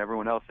actor when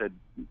everyone else said,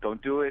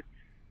 don't do it.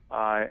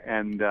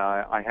 And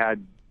I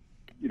had,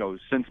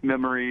 sense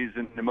memories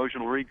and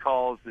emotional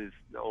recalls, these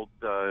old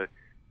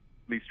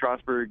Lee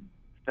Strasberg,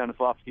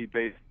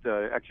 Stanislavski-based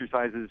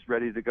exercises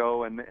ready to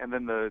go, and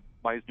then the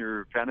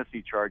Meisner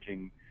fantasy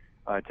charging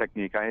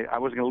technique. I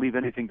wasn't going to leave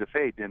anything to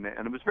fate, and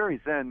it was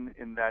very zen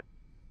in that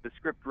the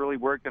script really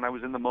worked, and I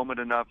was in the moment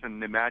enough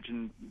and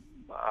imagined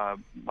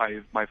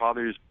my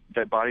father's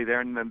dead body there,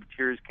 and then the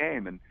tears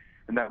came, and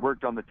that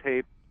worked on the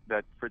tape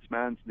that Fritz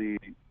Mans, the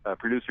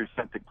producer,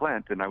 sent to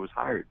Clint, and I was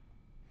hired.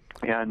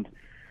 And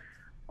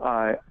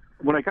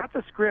when I got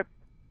the script,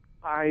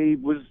 I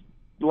was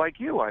like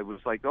you. I was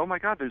like, oh my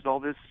God, there's all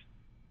this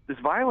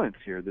violence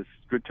here, this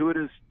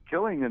gratuitous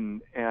killing,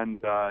 and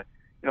it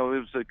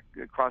was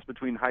a cross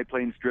between High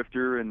Plains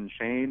Drifter and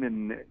Shane,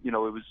 and it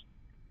was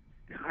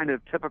kind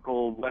of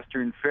typical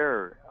Western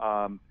fare.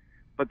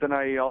 But then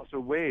I also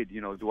weighed,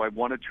 do I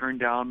want to turn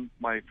down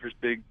my first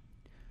big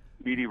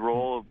meaty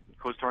role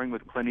co-starring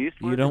with Clint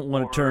Eastwood. You don't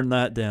want to turn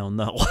that down,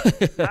 no.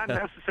 Not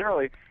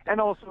necessarily. And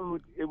also,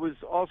 it was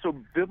also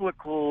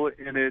biblical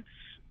in its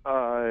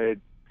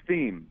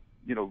theme.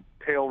 You know,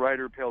 pale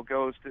rider, pale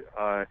ghost.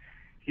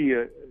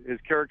 His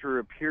character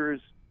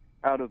appears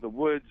out of the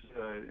woods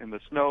in the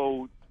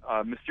snow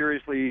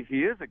mysteriously.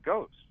 He is a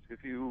ghost.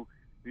 If you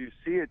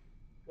see it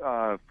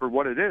for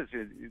what it is,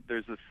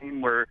 there's a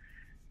scene where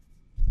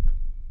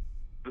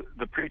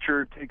the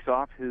preacher takes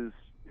off his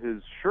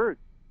shirt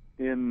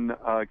in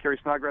Carrie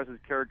Snodgrass's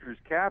character's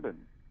cabin,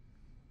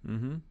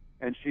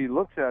 and she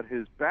looks at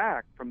his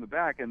back from the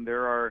back, and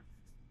there are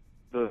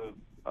the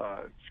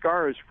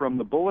scars from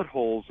the bullet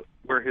holes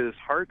where his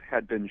heart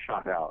had been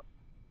shot out.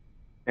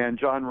 And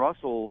John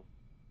Russell,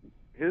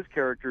 his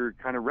character,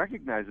 kind of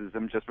recognizes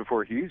him just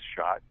before he's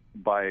shot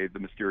by the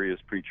mysterious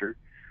preacher,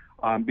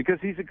 because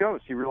he's a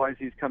ghost. He realizes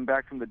he's come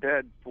back from the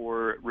dead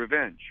for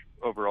revenge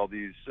over all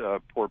these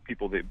poor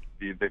people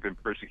they've been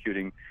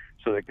persecuting,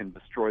 so they can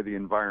destroy the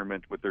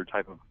environment with their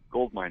type of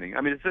gold mining.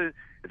 I mean, it's a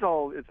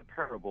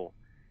parable,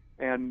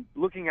 and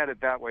looking at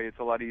it that way, it's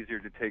a lot easier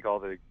to take all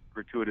the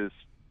gratuitous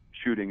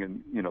shooting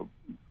and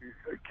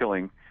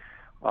killing.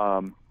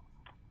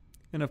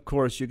 And of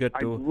course, you get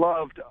to.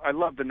 I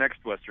loved the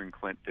next Western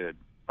Clint did,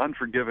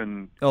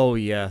 Unforgiven. Oh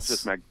yes,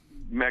 just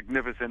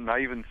magnificent. And I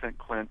even sent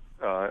Clint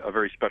a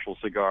very special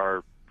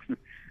cigar.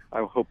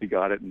 I hope he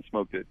got it and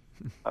smoked it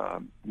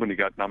when he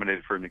got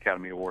nominated for an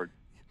Academy Award.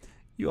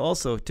 You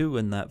also, too,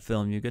 in that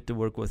film, you get to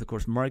work with, of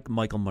course,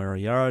 Michael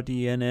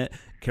Moriarty in it,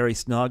 Carrie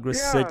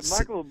Snodgrass. Yeah,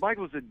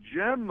 Michael's a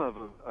gem of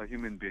a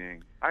human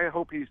being. I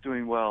hope he's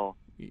doing well.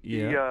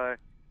 Yeah.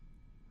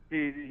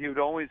 He would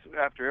always,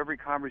 after every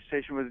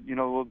conversation with,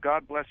 well,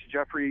 God bless you,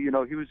 Jeffrey, he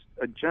was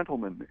a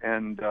gentleman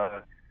and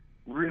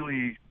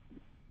really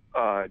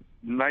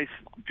nice,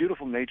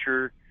 beautiful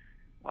nature,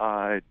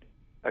 a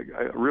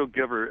real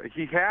giver.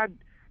 He had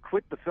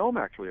quit the film,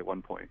 actually, at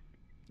one point.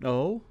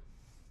 Oh?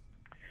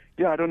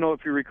 Yeah, I don't know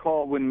if you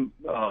recall when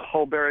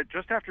Hull Barrett,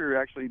 just after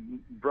actually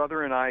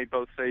Brother and I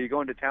both say, you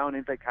going to town,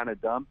 ain't that kind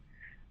of dumb?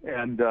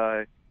 And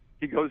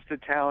he goes to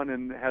town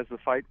and has the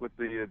fight with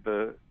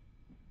the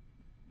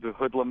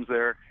hoodlums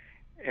there.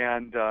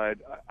 And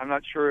I'm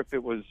not sure if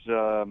it was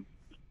Charlie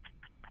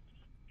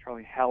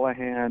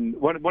Hallahan,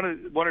 one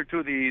or two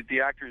of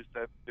the actors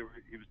that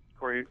he was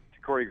to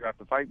choreograph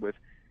the fight with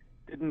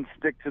didn't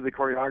stick to the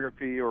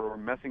choreography or were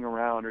messing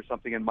around or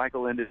something, and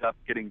Michael ended up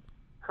getting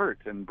hurt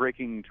and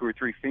breaking 2 or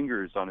 3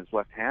 fingers on his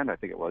left hand, I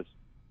think it was,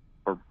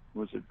 or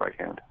was it right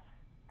hand?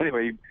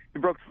 Anyway, he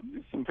broke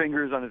some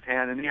fingers on his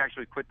hand, and he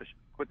actually quit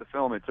the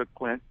film. It took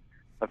Clint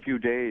a few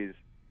days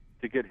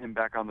to get him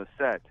back on the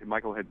set.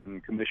 Michael had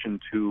been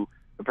commissioned to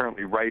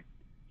apparently write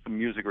some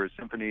music or a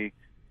symphony,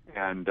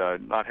 and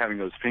not having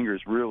those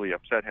fingers really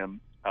upset him.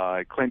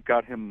 Clint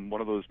got him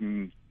one of those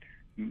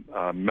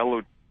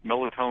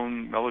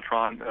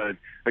Mellotron,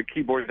 a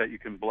keyboard that you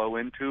can blow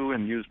into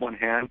and use one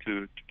hand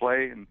to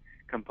play and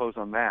compose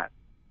on that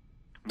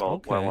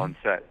while on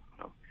set.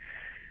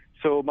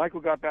 So Michael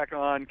got back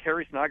on.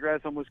 Carrie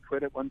Snodgrass almost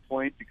quit at one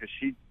point because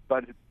she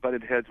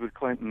butted heads with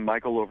Clint and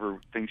Michael over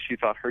things she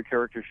thought her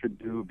character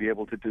should be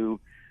able to do.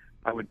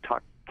 I would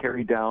talk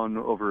Carrie down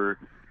over,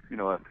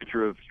 a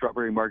picture of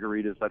strawberry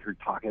margaritas, let her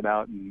talk it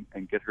out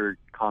and get her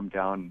calmed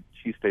down.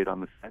 She stayed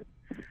on the set.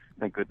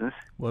 Thank goodness.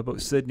 What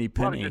about Sidney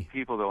Penny? A lot of good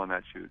people, though, on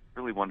that shoot.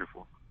 Really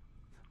wonderful.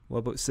 What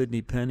about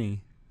Sidney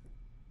Penny?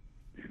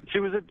 She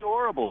was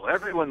adorable.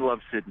 Everyone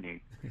loved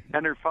Sidney.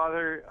 And her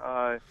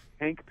father,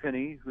 Hank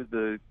Penny, who's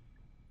the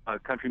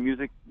country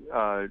music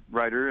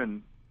writer,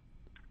 and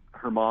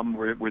her mom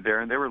were there,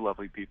 and they were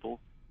lovely people.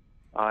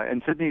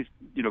 And Sidney's,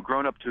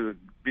 grown up to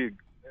be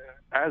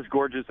as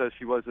gorgeous as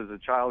she was as a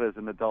child, as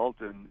an adult,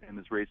 and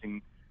is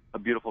raising a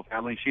beautiful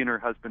family. She and her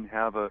husband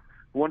have a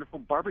wonderful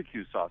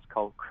barbecue sauce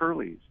called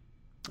Curly's.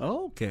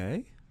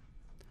 Okay.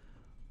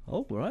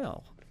 Oh,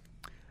 wow.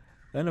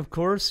 And, of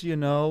course,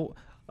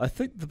 I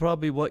think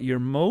probably what you're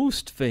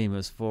most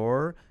famous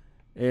for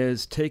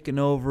is taking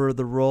over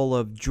the role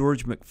of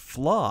George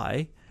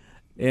McFly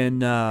in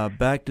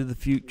Back to the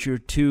Future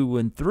 2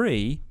 and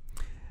 3.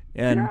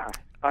 And yeah,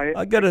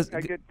 I get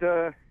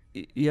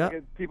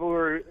people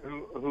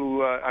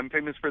who I'm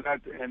famous for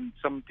that, and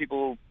some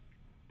people,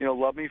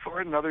 love me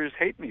for it, and others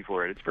hate me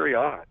for it. It's very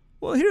odd.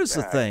 Well, here's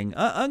the thing.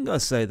 I'm going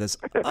to say this.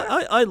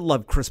 I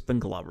love Crispin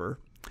Glover.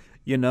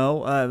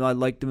 I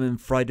liked him in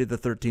Friday the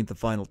 13th, the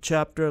final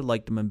chapter. I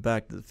liked him in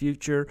Back to the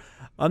Future.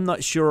 I'm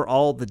not sure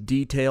all the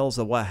details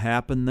of what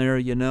happened there,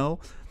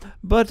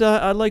 But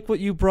I like what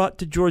you brought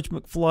to George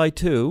McFly,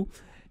 too.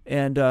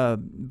 And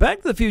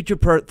Back to the Future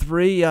Part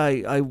 3,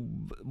 I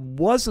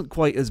wasn't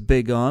quite as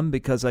big on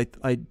because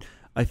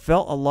I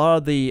felt a lot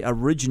of the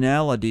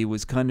originality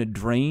was kind of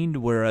drained,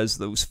 whereas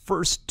those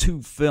first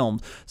 2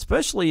 films,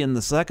 especially in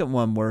the second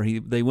one where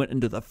they went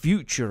into the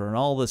future and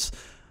all this.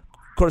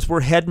 Of course,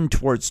 we're heading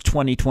towards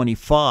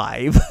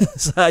 2025,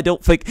 so I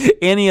don't think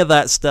any of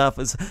that stuff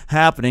is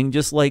happening,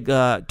 just like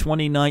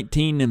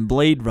 2019 and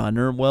Blade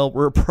Runner. Well,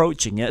 we're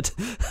approaching it.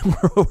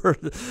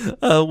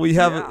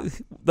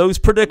 Those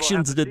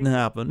predictions didn't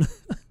happen.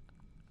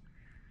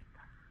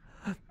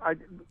 I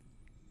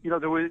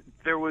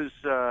there was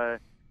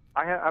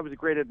I was a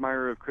great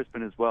admirer of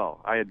Crispin as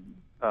well. I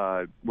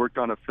had worked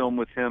on a film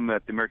with him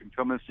at the American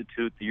Film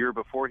Institute the year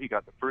before he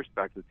got the first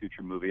Back to the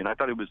Future movie, and I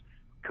thought it was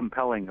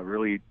compelling, a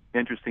really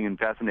interesting and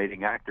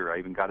fascinating actor. I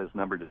even got his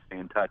number to stay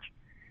in touch.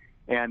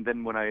 And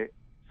then when I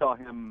saw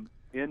him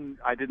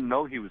I didn't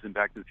know he was in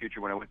Back to the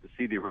Future when I went to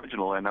see the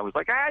original, and I was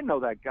like, I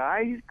know that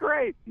guy. He's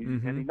great.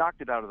 And he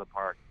knocked it out of the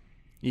park.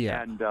 Yeah.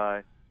 And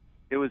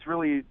it was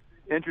really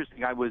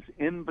interesting. I was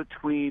in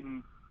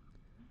between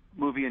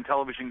movie and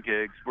television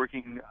gigs,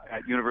 working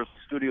at Universal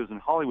Studios in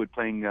Hollywood,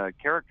 playing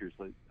characters.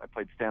 I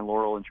played Stan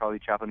Laurel and Charlie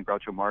Chaplin and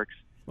Groucho Marx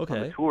on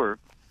the tour.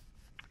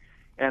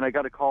 And I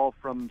got a call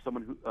from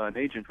someone, an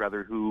agent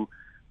rather, who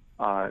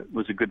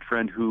was a good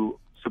friend who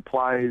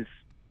supplies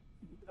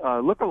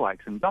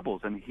lookalikes and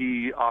doubles, and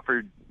he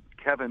offered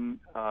Kevin,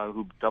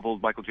 who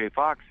doubled Michael J.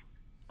 Fox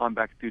on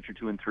Back to the Future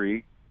 2 and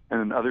 3,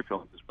 and in other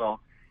films as well.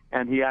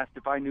 And he asked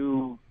if I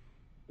knew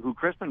who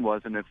Crispin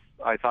was and if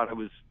I thought I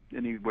was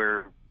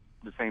anywhere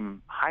the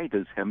same height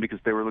as him, because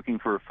they were looking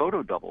for a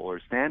photo double or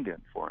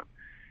stand-in for him.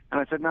 And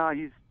I said, no,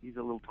 he's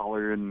a little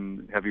taller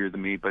and heavier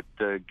than me, but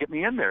get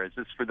me in there. Is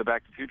this for the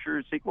Back to the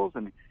Future sequels?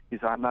 And he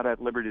said, I'm not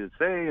at liberty to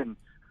say. And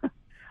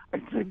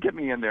I said, get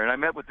me in there. And I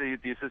met with the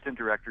assistant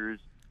directors,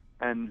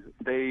 and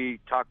they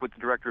talked with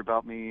the director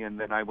about me, and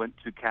then I went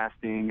to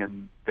casting,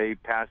 and they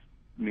passed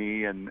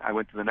me, and I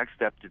went to the next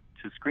step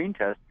to screen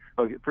test.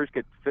 First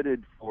get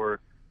fitted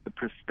for the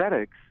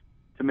prosthetics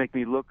to make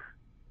me look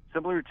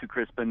similar to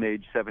Crispin,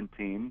 age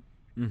 17,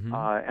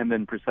 and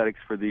then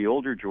prosthetics for the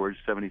older George,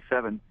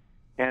 77.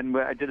 And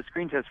I did a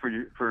screen test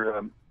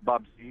for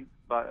Robert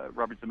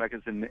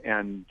Zemeckis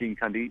and Dean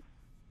Cundey,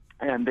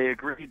 and they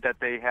agreed that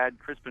they had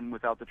Crispin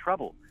without the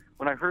trouble.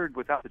 When I heard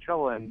without the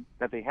trouble and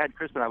that they had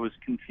Crispin, I was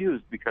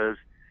confused, because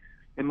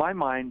in my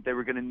mind they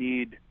were going to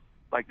need,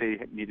 like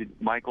they needed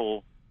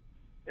Michael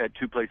at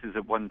two places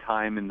at one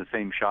time in the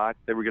same shot,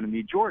 they were going to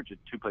need George at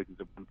two places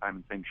at one time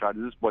in the same shot.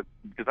 This is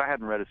because I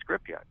hadn't read a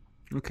script yet.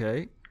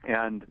 Okay.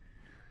 And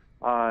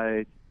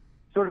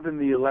sort of in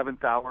the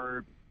 11th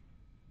hour,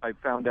 I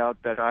found out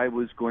that I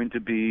was going to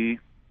be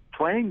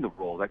playing the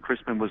role, that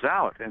Crispin was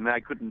out, and I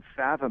couldn't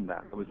fathom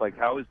that. I was like,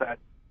 how is that?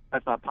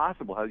 That's not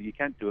possible. You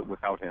can't do it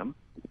without him.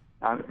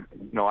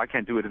 I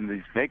can't do it in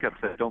these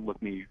makeups that don't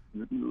make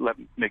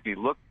me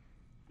look.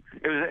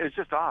 It was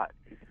just odd.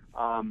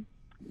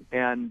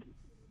 And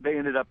they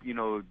ended up,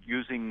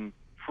 using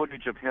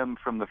footage of him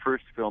from the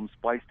first film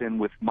spliced in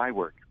with my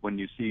work. When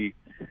you see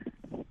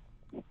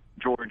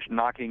George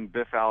knocking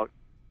Biff out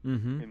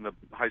in the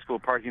high school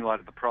parking lot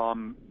at the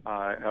prom,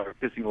 or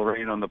kissing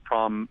Lorraine on the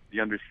prom, the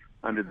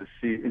under the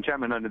sea,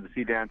 Enchantment Under the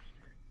Sea dance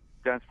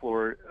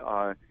floor,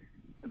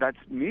 that's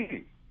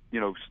me,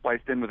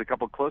 spliced in with a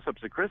couple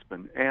close-ups of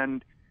Crispin.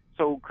 And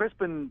so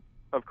Crispin,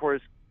 of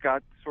course,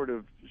 got sort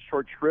of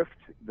short shrift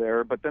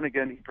there, but then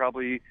again, he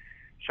probably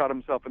shot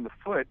himself in the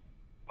foot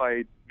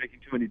by making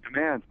too many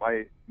demands.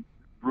 My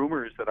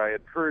rumors that I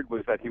had heard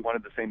was that he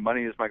wanted the same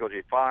money as Michael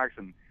J. Fox,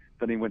 and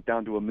then he went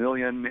down to $1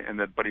 million,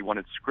 but he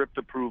wanted script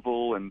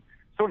approval and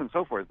so on and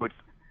so forth, which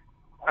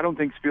I don't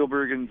think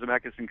Spielberg and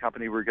Zemeckis and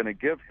company were going to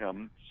give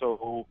him.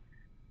 So,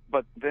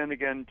 but then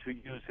again, to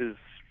use his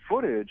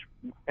footage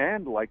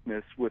and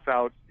likeness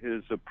without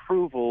his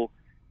approval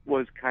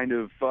was kind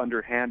of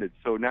underhanded.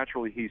 So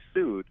naturally he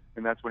sued,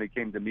 and that's when he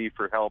came to me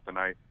for help, and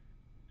I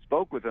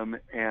spoke with him,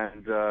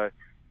 and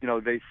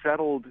they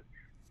settled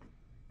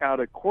out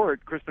of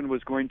court. Crispin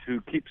was going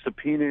to keep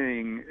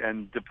subpoenaing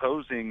and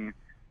deposing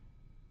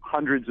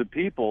hundreds of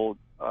people,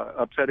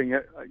 upsetting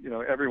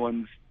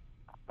everyone's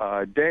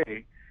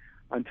day,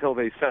 until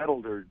they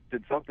settled or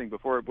did something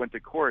before it went to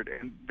court.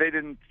 And they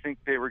didn't think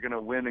they were going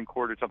to win in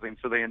court or something,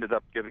 so they ended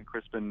up giving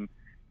Crispin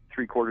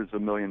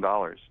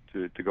 $750,000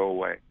 to go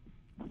away.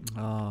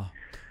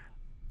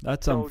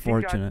 That's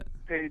unfortunate.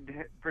 He got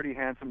paid pretty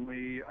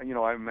handsomely.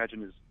 I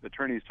imagine his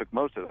attorneys took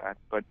most of that,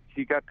 but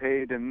he got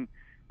paid, and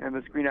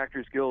the Screen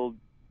Actors Guild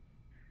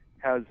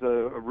has a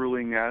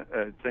ruling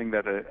saying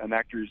that an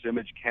actor's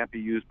image can't be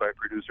used by a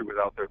producer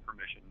without their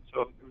permission.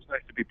 So it was nice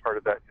to be part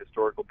of that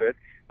historical bit.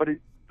 But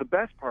the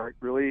best part,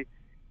 really,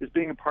 is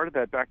being a part of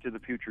that Back to the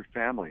Future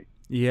family.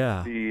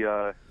 Yeah.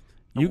 The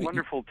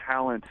wonderful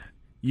talent.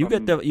 You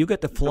get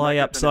to fly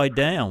upside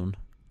down.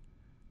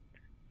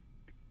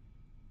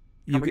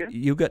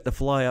 You get to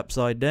fly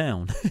upside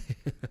down.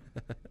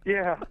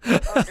 Yeah, I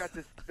got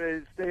to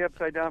stay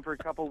upside down for a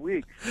couple of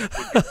weeks to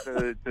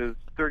get the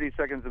 30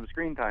 seconds of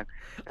screen time.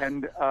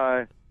 And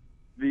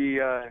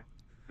the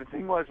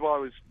thing was, while I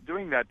was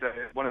doing that,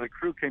 one of the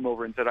crew came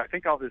over and said, I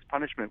think all this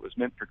punishment was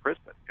meant for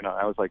Crispin.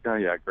 I was like, oh,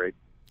 yeah, great.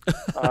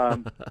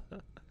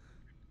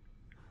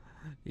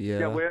 Yeah.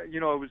 It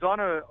was on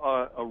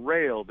a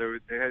rail.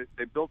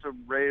 They built a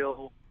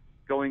rail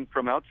going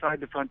from outside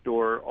the front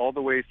door all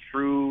the way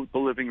through the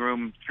living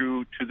room,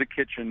 through to the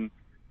kitchen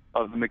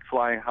of the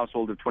McFly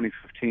household of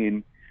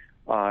 2015.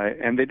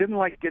 And they didn't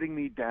like getting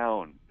me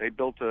down. They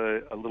built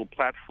a little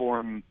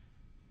platform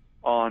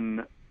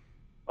on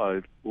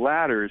a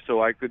ladder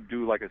so I could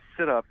do like a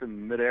sit-up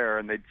in midair,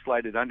 and they'd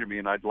slide it under me,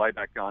 and I'd lie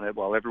back on it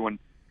while everyone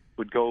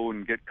would go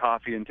and get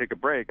coffee and take a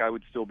break. I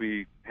would still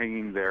be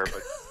hanging there,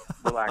 but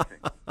relaxing.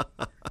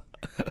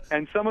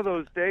 And some of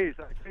those days,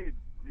 I tell you,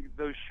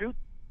 those shoots,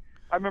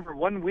 I remember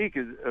 1 week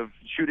of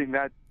shooting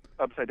that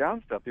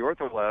upside-down stuff, the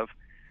ortholev.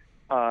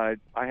 I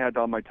had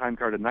on my time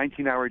card a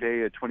 19-hour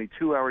day, a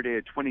 22-hour day,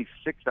 a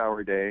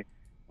 26-hour day.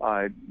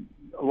 A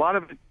lot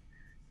of it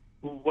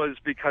was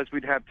because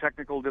we'd have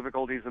technical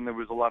difficulties and there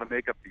was a lot of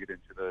makeup to get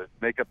into. The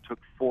makeup took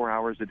 4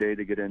 hours a day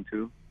to get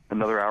into,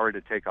 another hour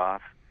to take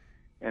off.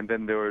 And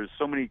then there was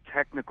so many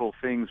technical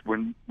things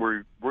when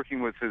we're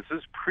working with this. This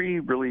is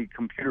pre-really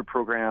computer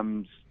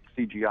programs,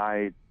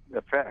 CGI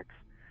effects.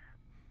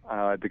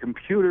 The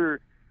computer,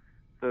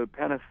 the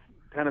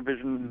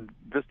Panavision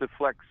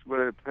VistaFlex,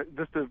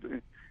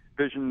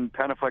 VistaVision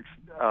Panaflex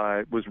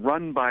was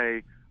run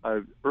by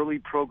an early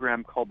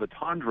program called the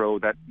Tondro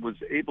that was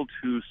able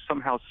to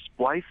somehow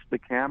splice the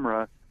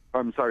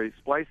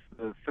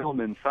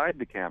film inside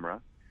the camera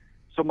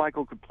so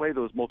Michael could play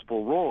those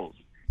multiple roles.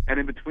 And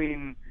in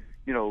between,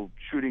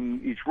 shooting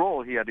each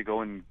role, he had to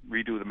go and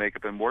redo the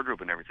makeup and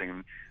wardrobe and everything.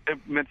 And it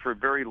meant for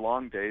very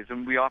long days,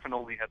 and we often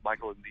only had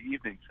Michael in the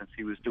evening since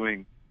he was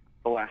doing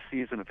the last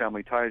season of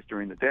Family Ties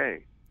during the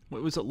day.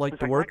 What was it like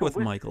to work with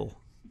Michael?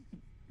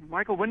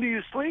 Michael, when do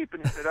you sleep?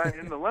 And he said, I'm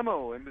in the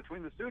limo in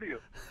between the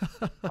studios.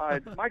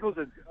 Michael's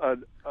a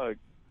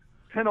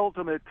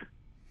penultimate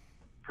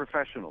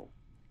professional,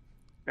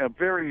 a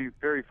very,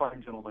 very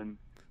fine gentleman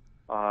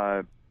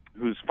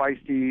who's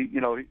feisty.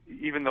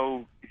 Even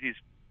though he's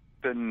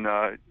been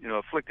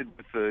afflicted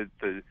with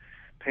the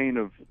pain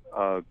of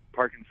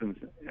Parkinson's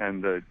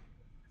and the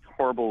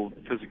horrible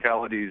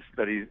physicalities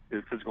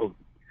physical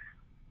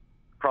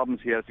problems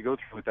he has to go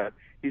through with that,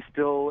 he's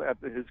still at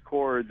his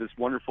core this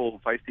wonderful,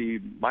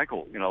 feisty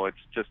Michael. It's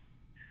just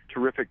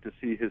terrific to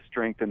see his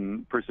strength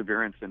and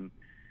perseverance in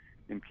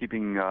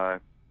keeping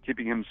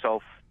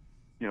himself,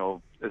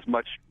 as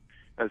much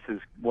as his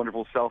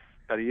wonderful self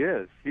that he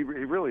is. He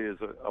really is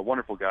a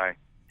wonderful guy,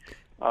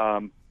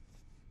 and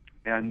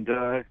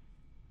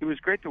he was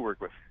great to work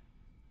with.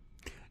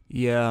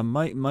 Yeah,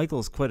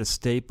 Michael's quite a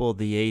staple of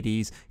the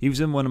 80s. He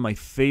was in one of my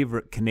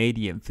favorite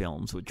Canadian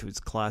films, which was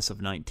Class of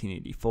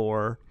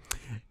 1984,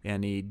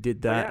 and he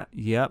did that. Oh,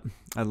 yeah.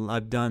 Yep,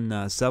 I've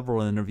done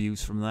several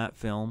interviews from that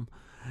film,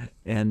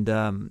 and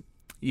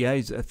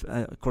he's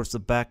of course the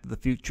Back to the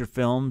Future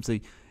films.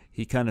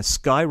 He kind of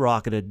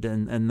skyrocketed,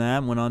 and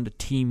that went on to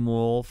Teen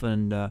Wolf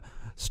and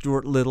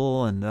Stuart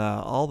Little and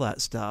all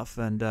that stuff.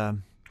 And but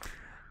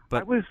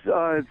I was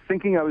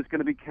thinking I was going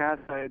to be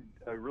cast. I had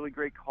a really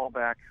great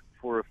callback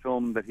for a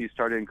film that he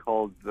starred in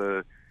called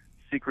The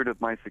Secret of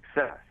My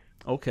Success.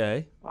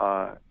 Okay.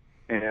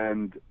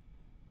 And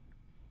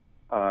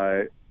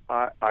I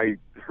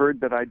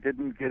heard that I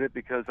didn't get it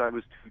because I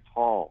was too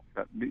tall.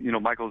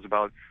 Michael's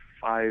about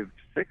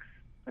 5'6",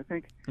 I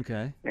think.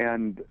 Okay.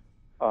 And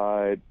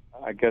I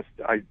guess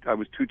I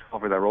was too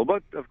tall for that role.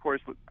 But, of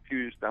course, a few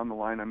years down the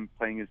line, I'm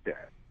playing his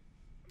dad.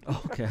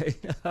 Okay.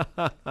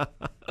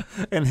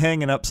 And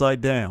hanging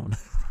upside down.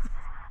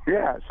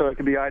 Yeah, so it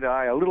can be eye to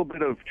eye. A little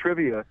bit of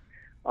trivia.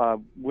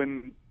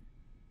 When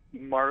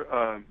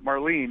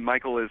Marlene,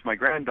 Michael is my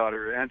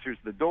granddaughter, answers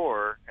the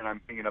door, and I'm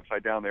hanging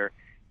upside down there,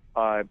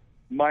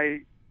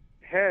 my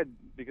head,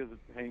 because it's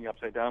hanging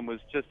upside down, was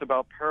just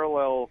about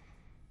parallel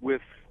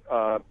with,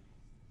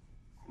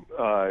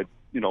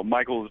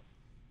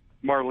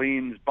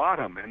 Marlene's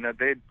bottom, and that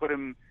they'd put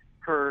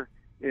her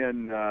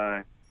in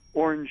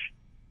orange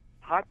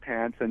hot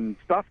pants and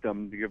stuffed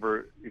them to give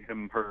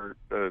him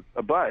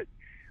a butt.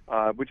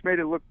 Which made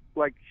it look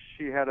like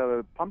she had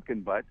a pumpkin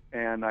butt,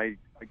 and I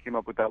came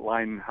up with that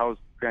line, "How's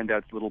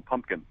Granddad's little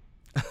pumpkin?"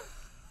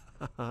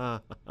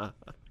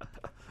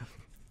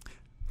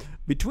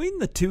 Between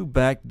the two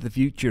Back to the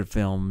Future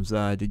films,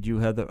 did you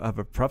have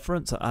a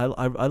preference? I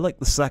like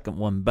the second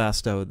one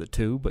best out of the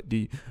two, but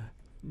do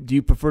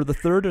you prefer the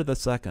third or the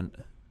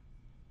second?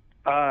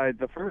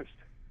 The first.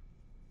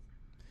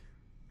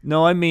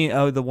 No, I mean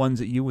the ones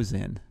that you was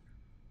in.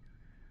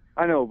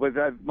 I know, but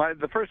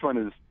the first one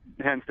is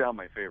hands down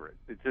my favorite.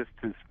 It just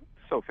is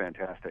so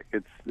fantastic.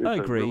 It's I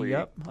agree.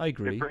 I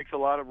agree. It breaks a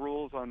lot of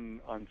rules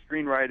on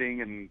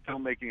screenwriting and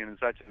filmmaking and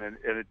such, and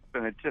it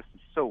just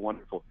is so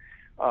wonderful.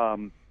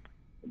 Then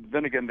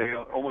again, they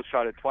almost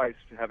shot it twice,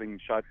 having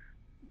shot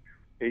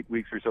 8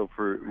 weeks or so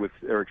with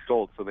Eric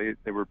Stoltz, so they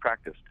were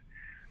practiced.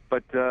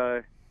 But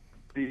I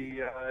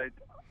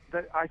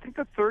think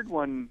the third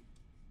one.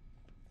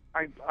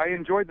 I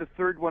enjoyed the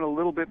third one a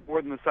little bit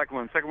more than the second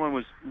one. The second one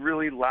was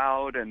really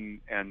loud and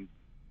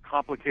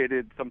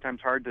complicated, sometimes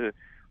hard to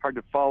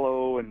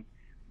follow. And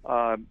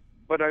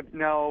but I've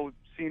now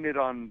seen it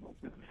on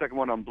the second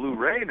one on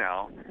Blu-ray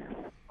now,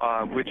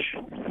 which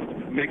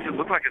makes it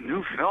look like a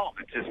new film.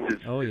 It just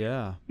is. Oh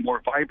yeah. More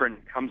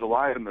vibrant, comes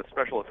alive, and the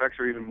special effects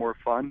are even more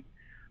fun.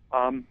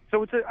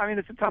 So it's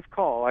a tough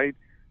call. I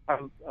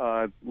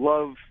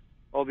love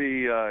all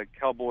the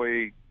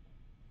cowboy.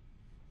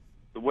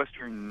 The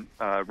Western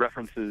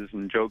references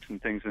and jokes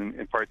and things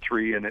in part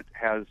 3, and it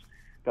has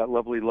that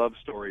lovely love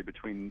story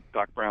between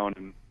Doc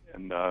Brown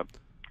and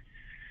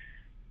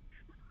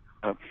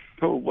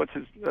what's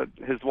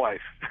his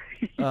wife?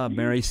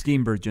 Mary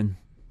Steenburgen.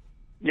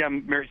 Yeah,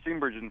 Mary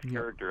Steenburgen's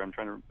character.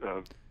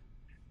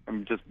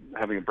 I'm just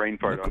having a brain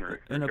fart on her.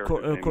 And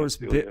of course,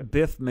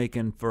 Biff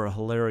making for a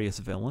hilarious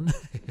villain.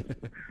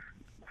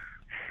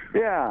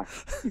 Yeah,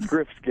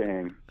 Griff's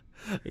gang.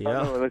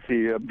 Yeah. Let's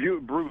see,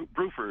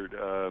 Buford.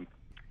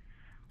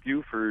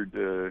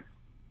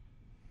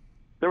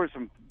 There was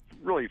some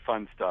really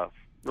fun stuff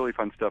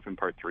in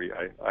part 3.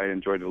 I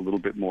enjoyed it a little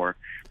bit more.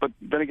 But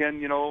then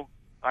again,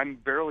 I'm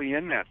barely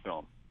in that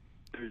film.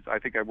 I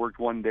think I worked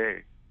one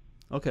day.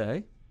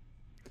 Okay.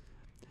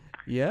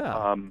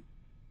 Yeah.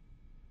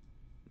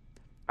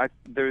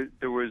 There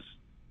was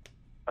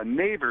a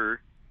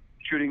neighbor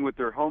shooting with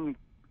their home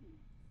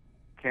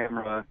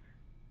camera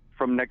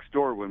from next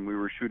door when we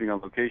were shooting on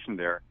location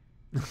there.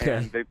 Okay.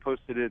 And they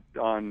posted it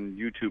on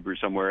YouTube or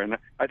somewhere, and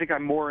I think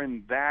I'm more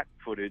in that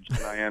footage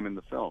than I am in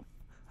the film.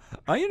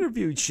 I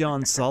interviewed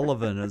Sean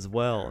Sullivan as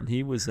well, and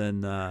he was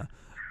in Back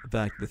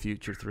to the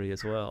Future 3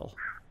 as well.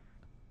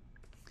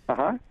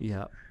 Uh-huh.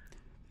 Yeah.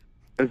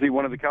 Is he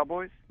one of the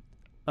cowboys?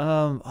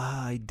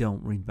 I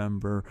don't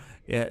remember.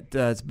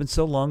 It's been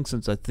so long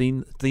since I've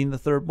seen the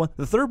third one.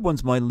 The third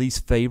one's my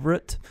least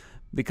favorite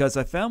because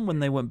I found when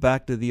they went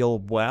back to the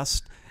Old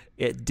West,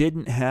 it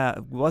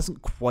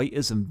wasn't quite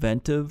as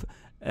inventive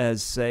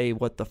as, say,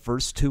 what the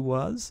first two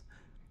was,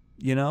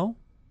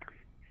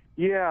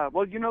 Yeah,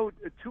 well, 2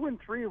 and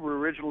 3 were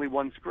originally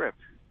one script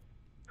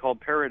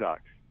called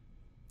Paradox.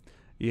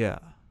 Yeah.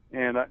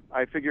 And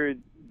I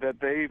figured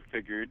that they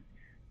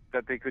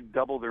could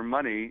double their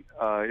money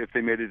if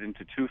they made it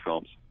into 2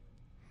 films.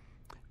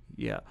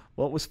 Yeah.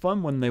 Well, it was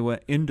fun when they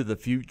went into the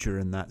future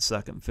in that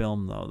second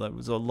film, though. There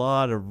was a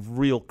lot of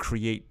real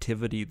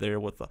creativity there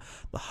with the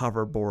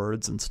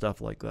hoverboards and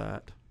stuff like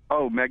that.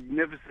 Oh,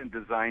 magnificent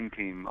design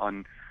team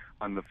on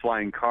the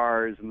flying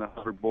cars and the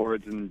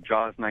hoverboards and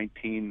Jaws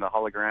 19, the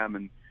hologram,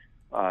 and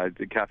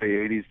the Cafe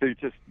 80s. There's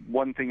just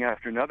one thing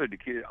after another to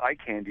keep eye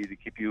candy to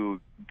keep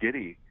you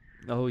giddy.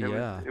 Oh,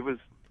 yeah. It was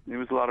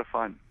a lot of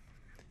fun.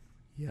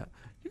 Yeah.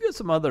 You got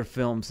some other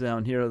films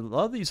down here. A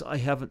lot of these I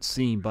haven't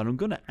seen, but I'm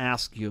going to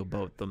ask you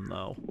about them,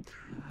 though.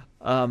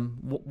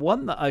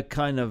 One that I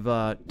kind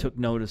of took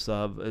notice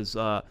of is,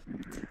 I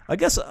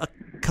guess, a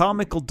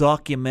comical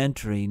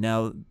documentary.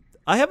 Now,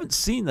 I haven't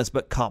seen this,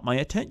 but caught my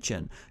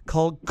attention,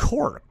 called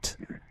Corked.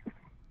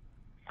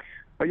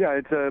 Oh, yeah,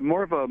 it's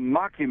more of a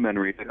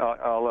mockumentary,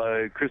 a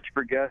la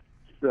Christopher Guest's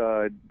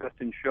Best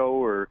in Show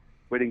or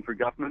Waiting for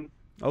Guffman.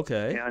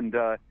 Okay. And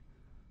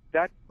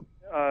that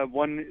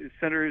one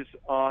centers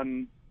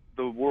on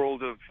the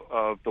world of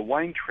the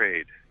wine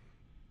trade.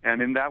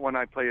 And in that one,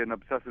 I play an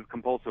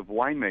obsessive-compulsive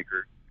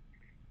winemaker,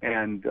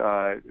 and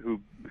who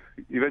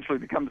eventually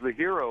becomes the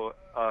hero.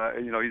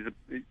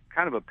 He's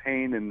kind of a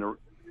pain and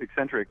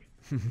eccentric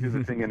to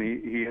the thing, and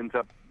he ends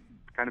up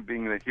kind of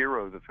being the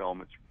hero of the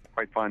film. It's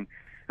quite fun.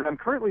 And I'm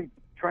currently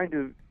trying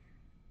to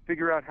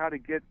figure out how to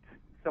get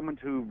someone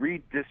to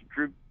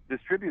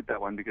distribute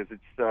that one, because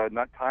it's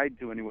not tied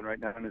to anyone right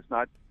now, and it's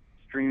not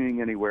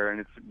streaming anywhere, and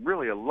it's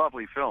really a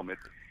lovely film.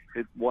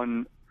 It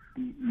won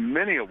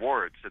many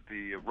awards at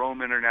the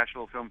Rome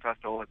International Film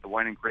Festival, at the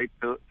Wine and Grape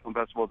Film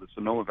Festival, the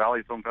Sonoma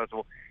Valley Film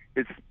Festival.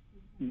 It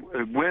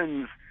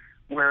wins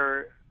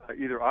where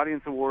either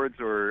audience awards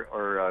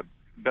or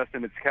best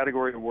in its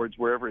category awards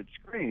wherever it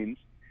screens.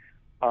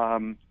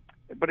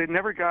 But it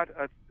never got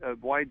a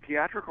wide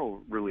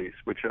theatrical release,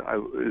 which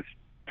is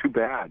too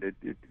bad.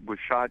 It was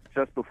shot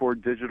just before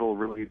digital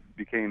really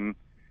became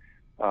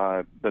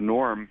the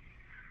norm.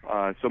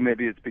 So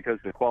maybe it's because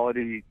the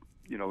quality,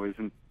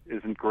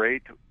 isn't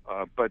great.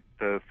 But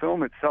the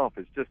film itself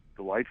is just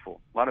delightful.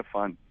 A lot of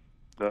fun.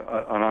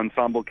 An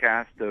ensemble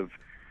cast of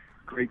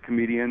great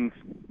comedians.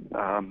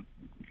 I'll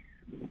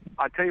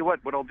tell you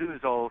what I'll do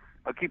is I'll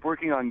keep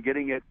working on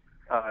getting its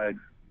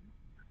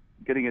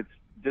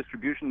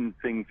distribution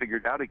thing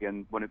figured out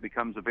again when it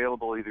becomes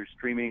available, either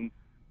streaming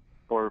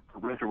or for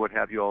rent or what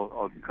have you.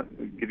 I'll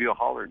give you a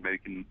holler and maybe you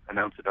can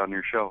announce it on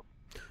your show.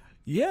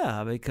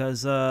 Yeah,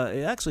 because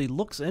it actually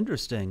looks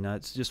interesting.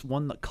 It's just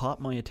one that caught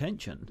my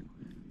attention.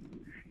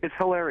 It's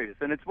hilarious,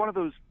 and it's one of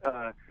those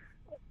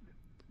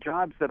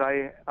jobs that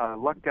I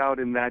lucked out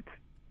in that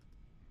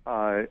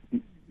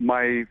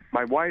my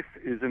wife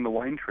is in the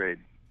wine trade.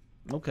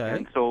 Okay.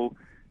 And so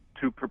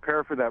to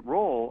prepare for that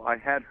role, I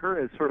had her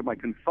as sort of my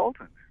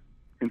consultant.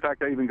 In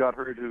fact, I even got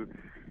her to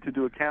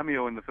do a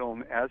cameo in the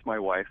film as my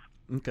wife.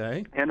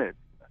 Okay. In it,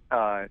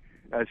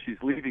 as she's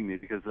leaving me,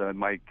 because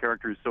my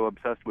character is so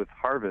obsessed with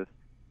harvest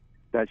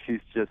that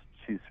she's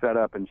fed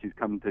up, and she's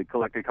come to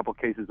collect a couple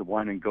cases of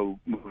wine and go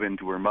move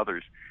into her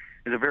mother's.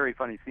 It's a very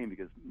funny scene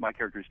because my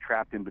character is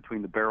trapped in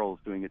between the barrels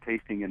doing a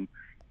tasting and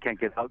can't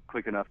get out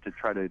quick enough to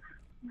try to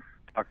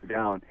talk her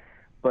down.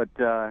 But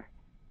the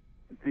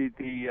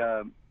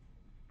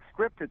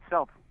script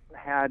itself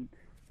had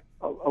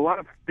a lot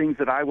of things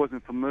that I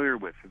wasn't familiar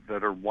with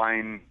that are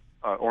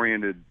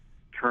wine-oriented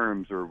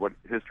terms or what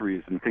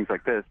histories and things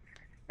like this.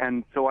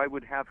 And so I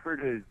would have her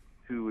to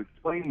to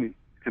explain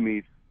to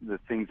me the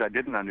things I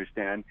didn't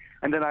understand.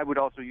 And then I would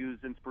also use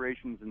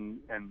inspirations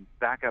and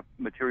backup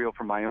material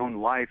from my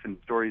own life and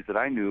stories that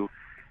I knew.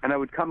 And I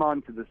would come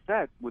onto the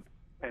set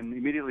and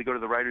immediately go to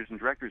the writers and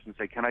directors and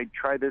say, can I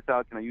try this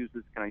out? Can I use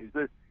this? Can I use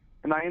this?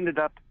 And I ended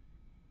up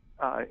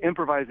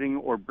improvising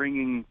or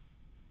bringing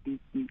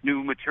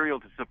new material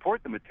to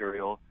support the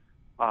material.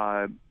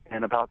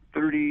 And about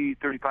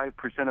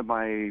 35% of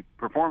my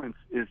performance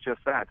is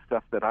just that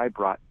stuff that I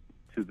brought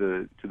to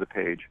the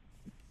page.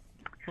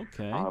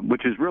 Okay.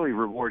 Which is really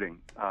rewarding.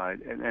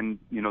 And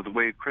the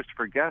way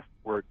Christopher Guest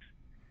works,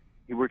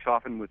 he works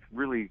often with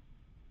really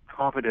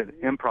competent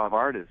improv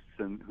artists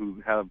and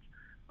who have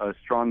a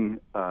strong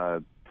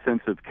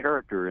sense of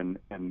character and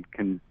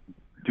can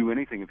do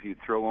anything if you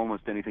throw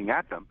almost anything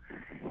at them.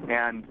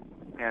 And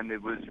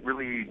it was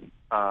really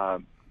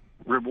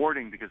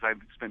rewarding because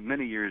I've spent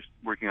many years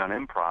working on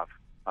improv,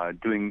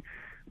 doing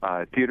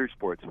theater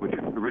sports, which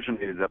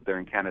originated up there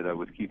in Canada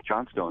with Keith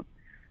Johnstone.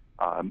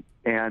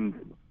 And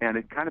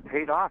it kind of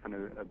paid off in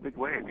a big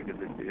way because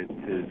it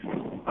is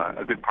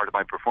a good part of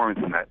my performance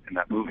in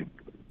that movie.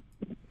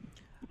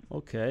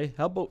 Okay.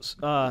 How about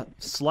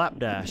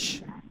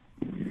Slapdash?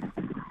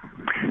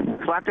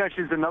 Slapdash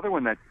is another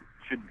one that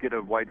should get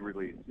a wide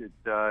release. It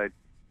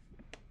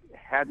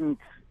hadn't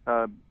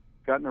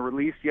gotten a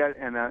release yet,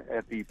 and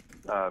at the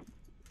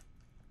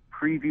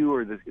preview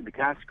or the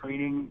cast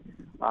screening,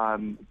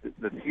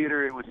 the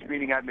theater it was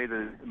screening at made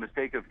the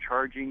mistake of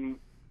charging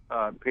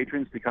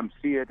patrons to come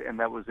see it, and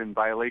that was in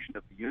violation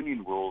of the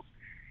union rules.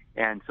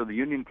 And so the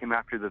union came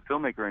after the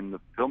filmmaker, and the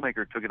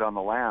filmmaker took it on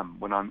the lam,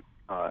 went on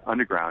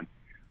underground.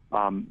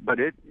 But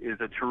it is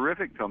a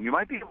terrific film. You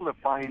might be able to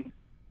find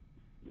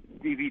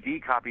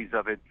DVD copies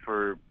of it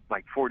for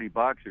like $40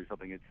 or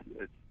something.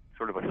 It's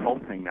sort of a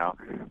cult thing now,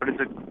 but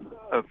it's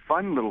a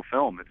fun little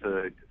film. It's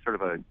a sort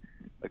of a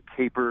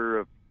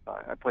caper.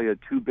 I play a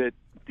 2-bit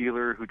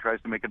dealer who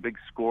tries to make a big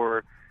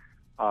score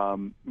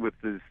with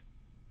his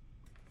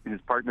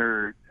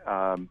partner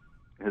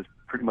has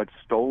pretty much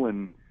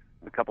stolen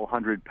a couple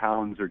 100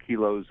 pounds or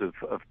kilos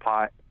of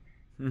pot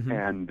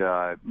and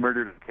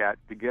murdered a cat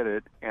to get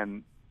it.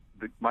 And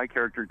my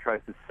character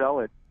tries to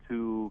sell it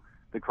to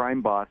the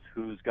crime boss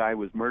whose guy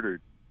was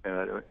murdered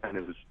and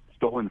it was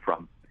stolen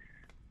from.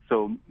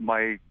 So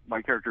my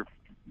character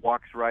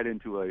walks right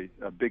into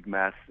a big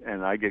mess,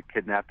 and I get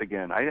kidnapped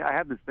again. I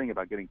have this thing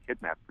about getting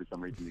kidnapped for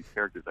some reason, these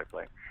characters I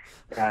play.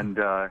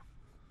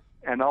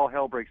 And all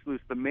hell breaks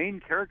loose. The main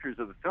characters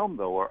of the film,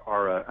 though,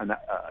 are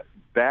a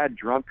bad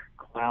drunk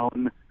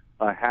clown,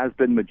 a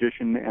has-been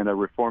magician, and a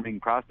reforming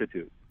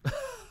prostitute.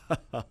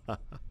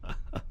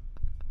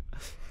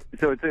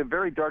 So it's a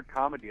very dark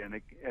comedy, and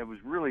it was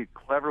really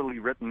cleverly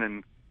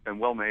written and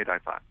well made, I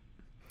thought.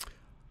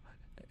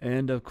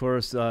 And, of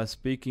course,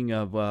 speaking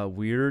of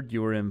weird,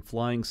 you were in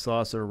Flying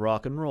Saucer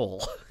Rock and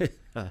Roll.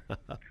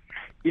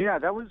 Yeah,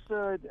 that was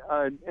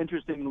an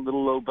interesting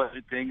little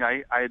low-budget thing.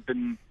 I had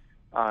been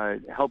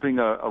helping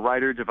a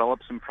writer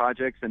develop some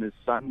projects, and his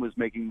son was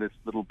making this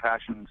little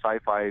passion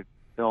sci-fi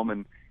film,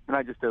 and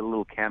I just did a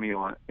little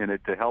cameo in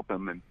it to help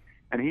him,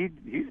 and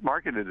he's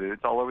marketed it.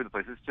 It's all over the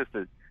place. It's just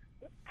a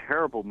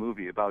terrible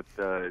movie about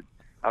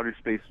outer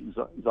space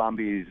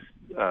zombies,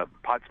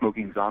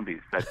 pot-smoking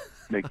zombies that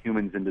make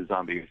humans into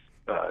zombies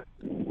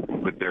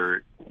with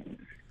their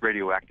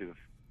radioactive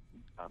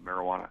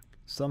marijuana.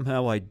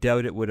 Somehow I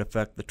doubt it would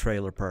affect the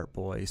Trailer Park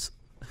Boys.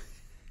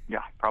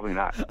 Yeah, probably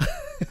not.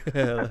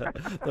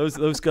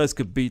 those guys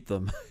could beat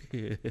them.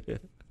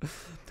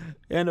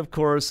 And, of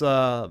course,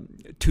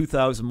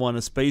 2001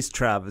 A Space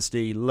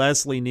Travesty,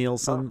 Leslie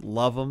Nielsen,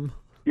 love him.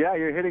 Yeah,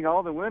 you're hitting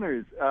all the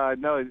winners.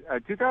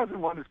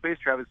 2001 A Space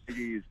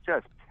Travesty is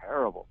just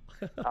terrible.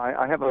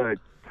 I have a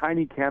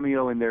tiny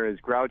cameo in there as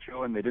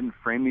Groucho, and they didn't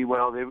frame me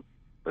well.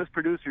 Those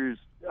producers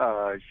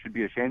should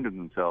be ashamed of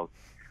themselves.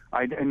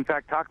 I, in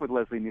fact, talked with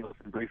Leslie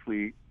Nielsen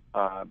briefly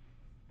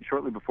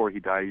shortly before he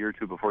died, a year or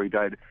two before he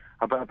died,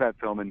 about that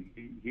film, and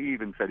he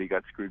even said he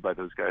got screwed by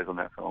those guys on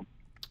that film.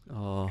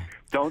 Oh.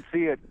 Don't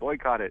see it.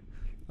 Boycott it.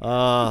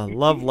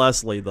 Love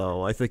Leslie,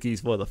 though. I think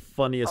he's one of the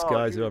funniest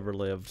guys who ever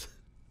lived.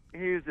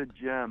 He's a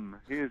gem.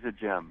 He is a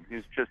gem.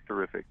 He's just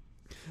terrific.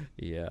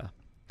 Yeah.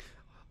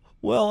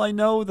 Well, I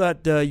know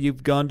that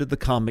you've gone to the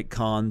Comic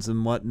Cons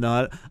and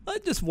whatnot. I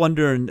just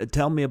wonder, and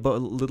tell me about a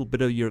little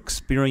bit of your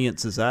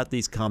experiences at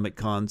these Comic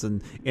Cons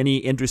and any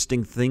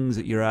interesting things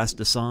that you're asked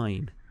to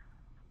sign.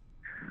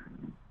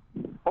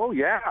 Oh,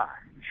 yeah,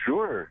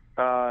 sure.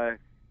 I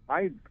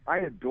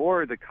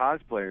adore the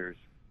cosplayers.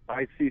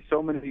 I see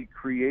so many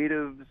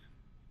creatives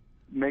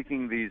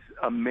making these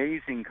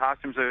amazing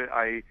costumes.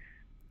 I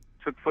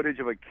took footage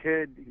of a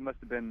kid. He must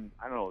have been,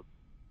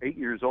 8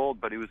 years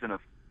old, but he was in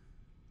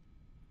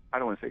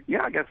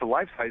I guess a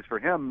life size for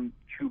him,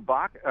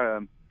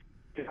 Chewbacca,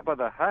 Jabba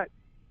the Hutt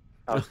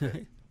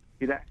outfit.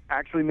 He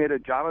actually made a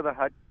Jabba the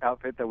Hutt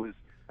outfit that was,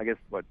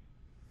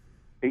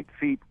 8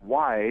 feet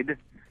wide,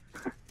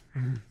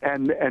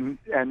 and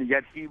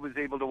yet he was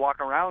able to walk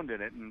around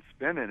in it and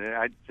spin in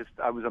it.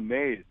 I was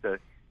amazed.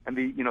 and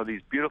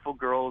these beautiful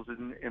girls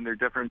in their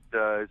different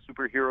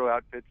superhero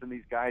outfits, and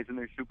these guys in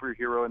their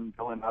superhero and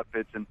villain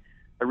outfits. And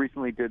I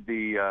recently did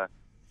the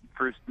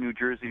first New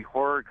Jersey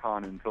Horror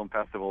Con and Film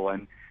Festival,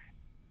 and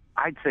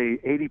I'd say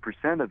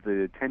 80% of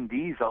the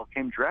attendees all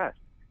came dressed.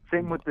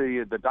 Same with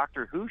the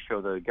Doctor Who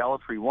show, the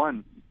Gallifrey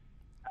One.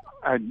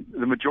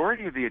 The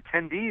majority of the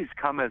attendees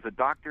come as a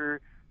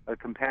doctor, a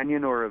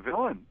companion, or a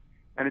villain.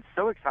 And it's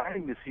so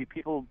exciting to see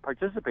people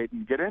participate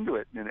and get into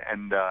it.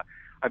 And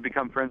I've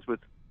become friends with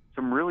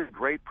some really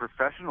great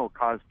professional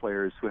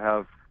cosplayers who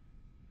have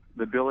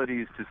the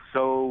abilities to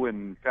sew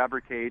and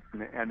fabricate,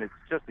 and it's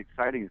just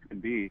exciting as can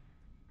be.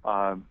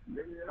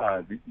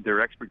 Their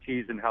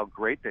expertise and how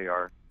great they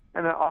are.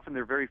 And often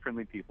they're very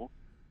friendly people.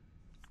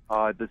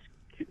 The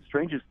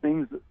strangest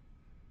things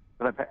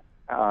that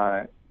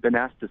I've been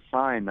asked to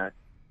sign,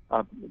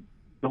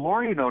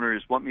 DeLorean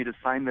owners want me to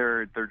sign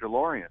their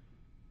DeLorean.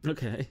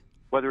 Okay.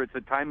 Whether it's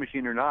a time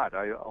machine or not,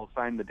 I'll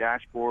sign the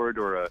dashboard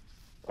or a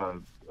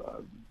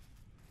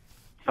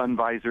sun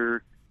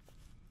visor,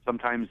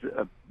 sometimes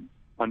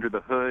under the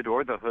hood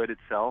or the hood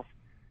itself,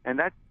 and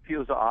that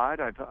feels odd.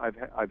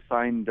 I've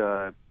signed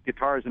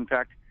guitars. In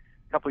fact,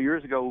 a couple of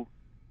years ago,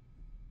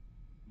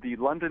 the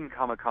London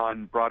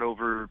Comic-Con brought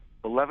over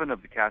 11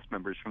 of the cast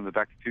members from the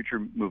Back to the Future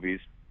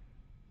movies,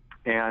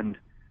 and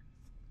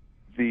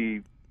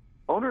the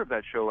owner of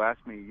that show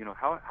asked me,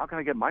 how can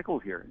I get Michael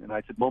here? And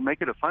I said, well,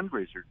 make it a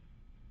fundraiser.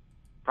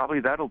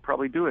 That'll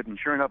probably do it. And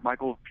sure enough,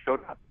 Michael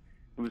showed up.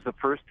 It was the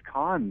first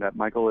con that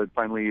Michael had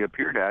finally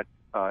appeared at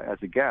as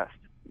a guest.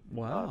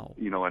 Wow.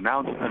 An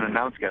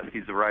announced guest.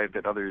 He's arrived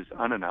at others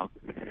unannounced.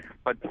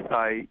 But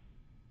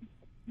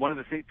one of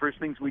the first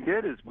things we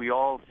did is we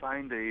all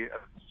signed a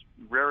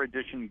rare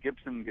edition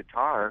Gibson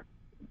guitar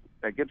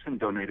that Gibson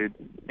donated,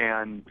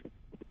 and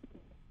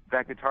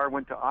that guitar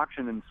went to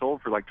auction and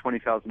sold for like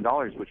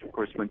 $20,000, which of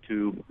course went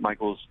to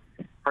Michael's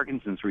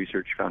Parkinson's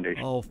Research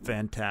Foundation. Oh,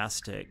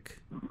 fantastic.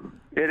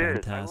 It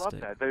is. I love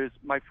that. There's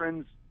my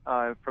friends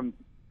from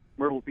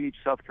Myrtle Beach,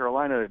 South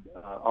Carolina,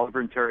 Oliver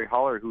and Terry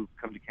Holler, who've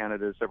come to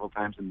Canada several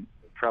times and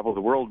traveled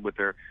the world with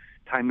their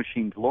time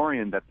machine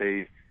DeLorean that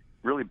they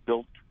really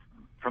built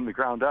from the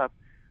ground up.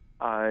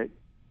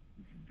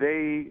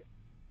 They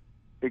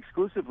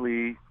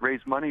exclusively raise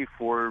money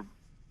for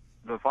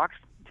the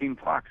Team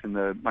Fox and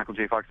the Michael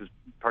J. Fox's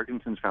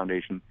Parkinson's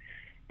Foundation,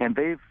 and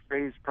they've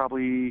raised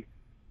probably,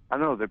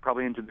 they're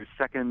probably into their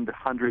second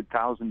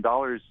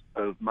 $100,000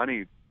 of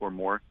money or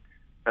more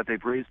that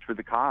they've raised for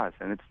the cause,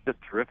 and it's just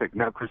terrific.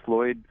 Now Chris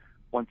Lloyd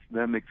wants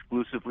them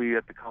exclusively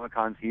at the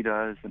Comic-Cons he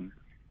does, and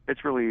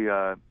it's really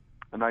a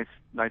nice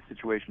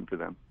situation for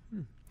them. I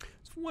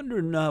was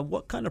wondering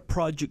what kind of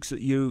projects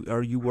that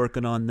are you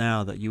working on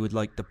now that you would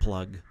like to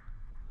plug?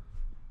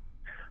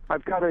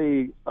 I've got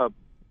a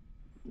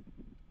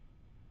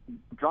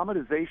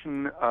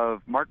dramatization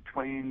of Mark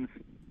Twain's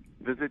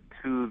visit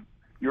to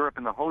Europe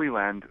and the Holy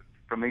Land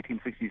from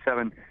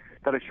 1867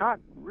 that I shot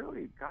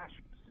really,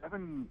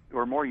 7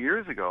 or more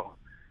years ago.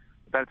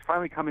 That's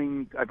finally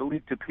coming, I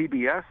believe, to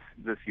PBS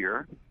this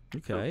year.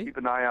 Okay. So keep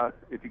an eye out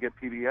if you get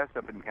PBS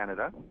up in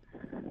Canada.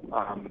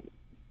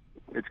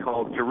 It's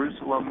called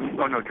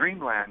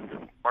Dreamland,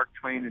 Mark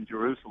Twain in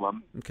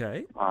Jerusalem.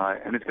 Okay.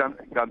 And it's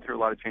gone through a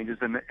lot of changes.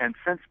 And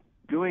since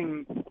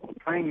playing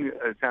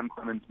Sam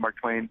Clemens, Mark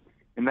Twain,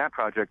 in that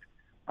project,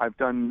 I've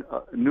done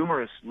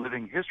numerous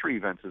living history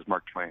events as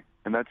Mark Twain,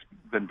 and that's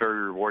been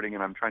very rewarding,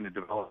 and I'm trying to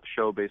develop a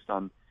show based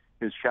on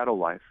his shadow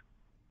life.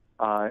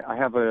 I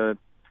have a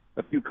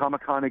few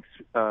Comic-Con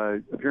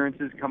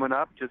appearances coming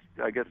up. Just,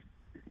 I guess,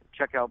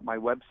 check out my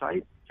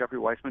website,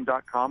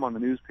 jeffreyweissman.com, on the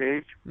news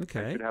page.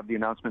 Okay. I should have the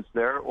announcements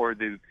there, or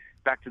the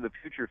Back to the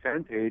Future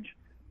fan page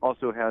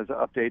also has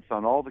updates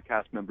on all the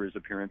cast members'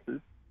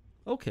 appearances.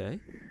 Okay.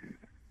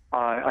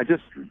 I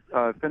just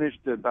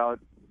finished about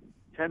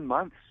 10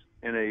 months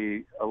in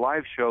a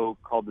live show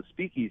called The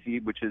Speakeasy,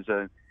 which is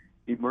a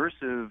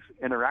immersive,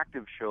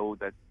 interactive show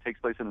that takes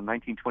place in a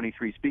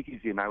 1923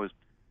 speakeasy, and I was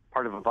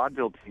part of a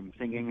vaudeville team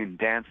singing and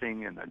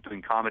dancing and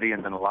doing comedy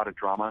and then a lot of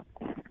drama.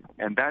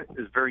 And that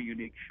is a very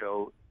unique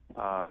show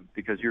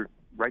because you're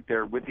right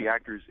there with the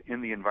actors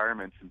in the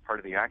environments and part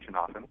of the action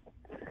often.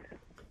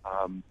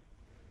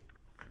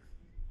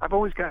 I've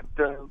always got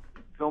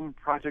film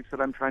projects that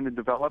I'm trying to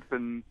develop,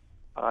 and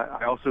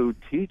I also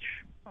teach.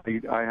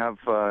 I have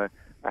a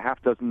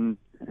half dozen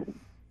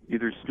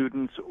either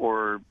students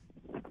or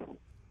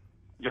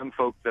young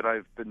folk that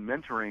I've been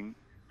mentoring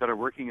that are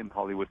working in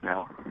Hollywood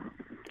now.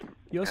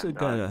 You also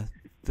got a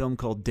film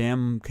called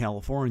Damn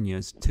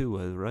California too,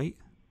 right?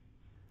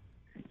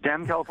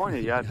 Damn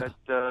California, yeah.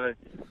 That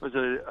was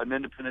an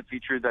independent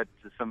feature that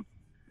some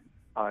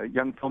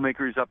young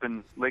filmmakers up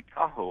in Lake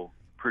Tahoe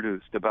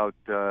produced about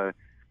the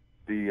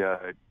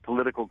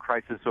political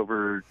crisis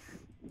over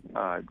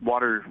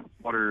water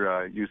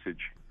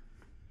usage.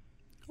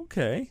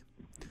 Okay.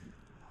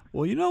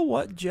 Well, you know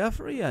what,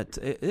 Jeffrey?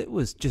 It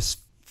was just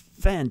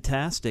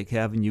fantastic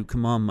having you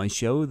come on my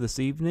show this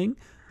evening.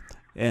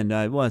 And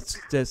I want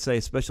to say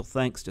a special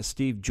thanks to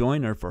Steve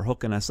Joyner for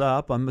hooking us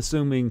up. I'm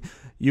assuming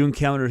you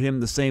encountered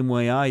him the same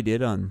way I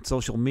did on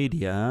social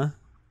media, huh?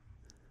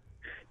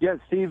 Yeah,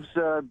 Steve's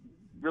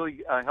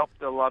really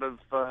helped a lot of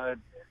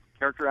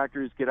character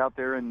actors get out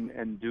there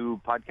and do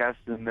podcasts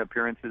and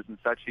appearances and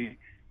such. He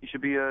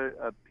should be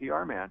a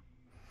PR man.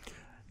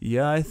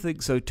 Yeah, I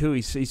think so too.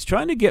 He's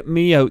trying to get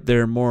me out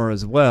there more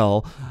as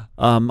well.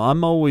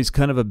 I'm always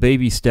kind of a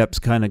baby steps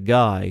kind of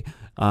guy.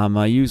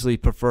 I usually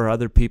prefer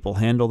other people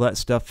handle that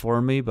stuff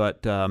for me,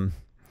 but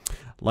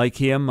like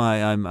him,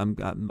 I'm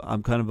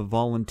kind of a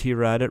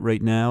volunteer at it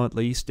right now, at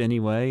least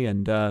anyway.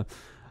 And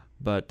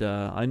but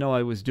I know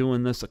I was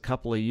doing this a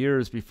couple of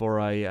years before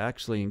I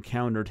actually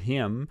encountered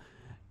him,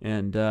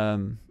 and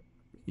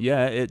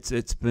yeah,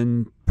 it's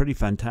been pretty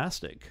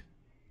fantastic.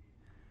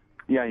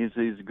 Yeah,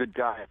 he's a good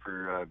guy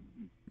for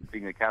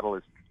being a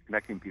catalyst,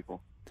 connecting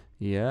people.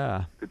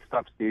 Yeah. Good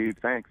stuff, Steve.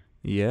 Thanks.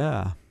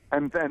 Yeah.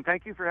 And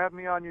thank you for having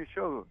me on your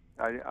show.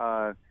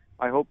 I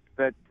hope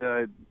that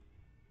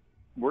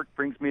work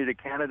brings me to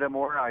Canada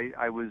more.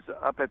 I was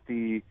up at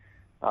the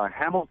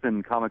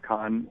Hamilton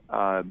Comic-Con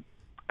a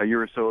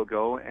year or so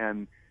ago,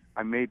 and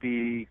I may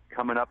be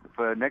coming up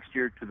next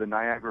year to the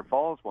Niagara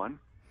Falls one.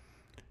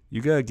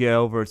 You got to get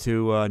over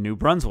to New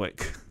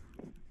Brunswick.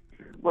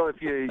 Well,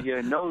 if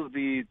you know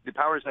the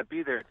powers that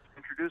be there,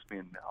 introduce me,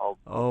 and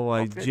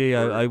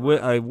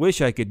I wish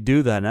I could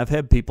do that. And I've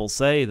had people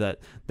say that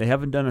they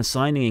haven't done a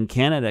signing in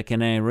Canada.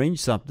 Can I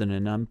arrange something?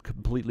 And I'm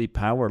completely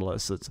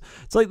powerless. It's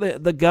like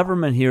the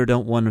government here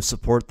don't want to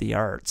support the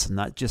arts, and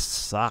that just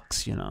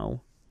sucks, you know.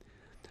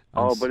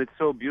 But it's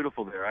so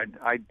beautiful there.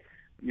 I've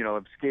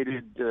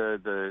skated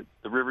the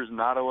rivers in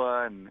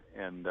Ottawa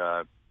and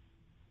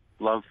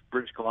love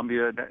British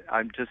Columbia.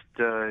 I'm just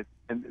I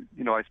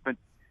spent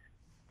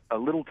a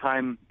little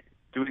time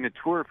doing a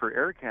tour for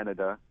Air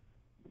Canada,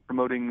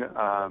 promoting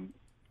one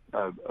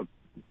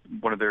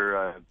of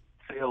their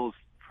sales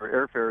for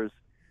airfares,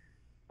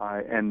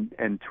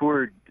 and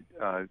toured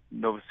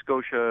Nova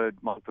Scotia,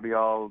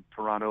 Montreal,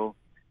 Toronto,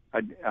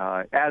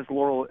 as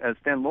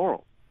Stan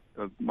Laurel,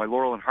 my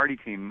Laurel and Hardy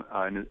team.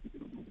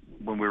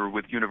 When we were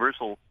with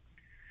Universal,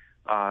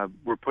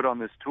 were put on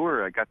this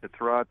tour. I got to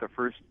throw out the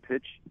first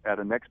pitch at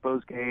an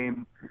Expos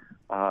game.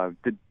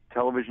 Did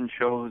television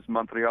shows,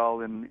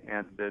 Montreal and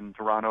then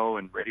Toronto,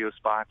 and radio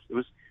spots. It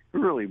was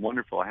really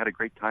wonderful. I had a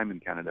great time in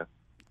Canada.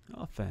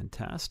 Oh,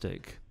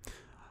 fantastic.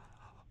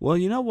 Well,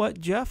 you know what,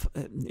 Jeff?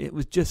 It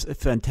was just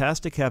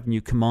fantastic having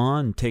you come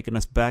on and taking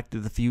us back to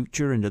the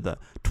future, into the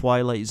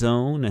Twilight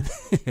Zone, and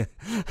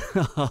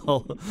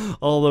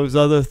all those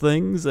other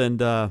things.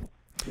 And,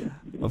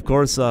 of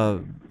course,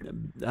 a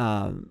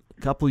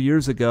couple of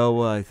years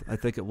ago, I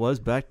think it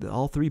was,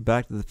 all three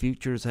Back to the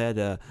Futures had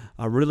a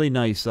really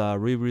nice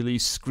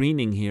re-release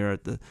screening here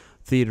at the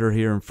theater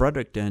here in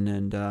Fredericton,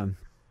 and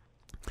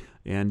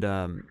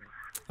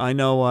I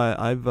know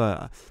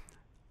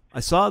I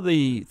saw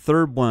the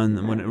third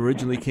one when it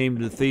originally came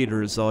to the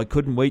theaters, so I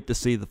couldn't wait to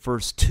see the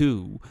first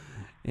two,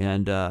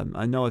 and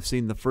I know I've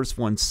seen the first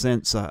one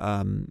since 3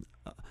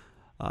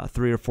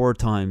 or 4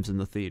 times in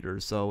the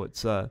theater, so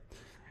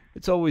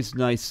it's always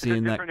nice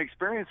seeing that. It's a different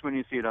experience when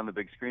you see it on the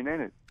big screen,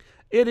 ain't it?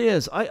 It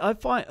is. I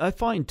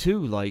find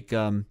too, like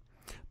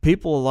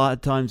people a lot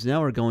of times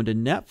now are going to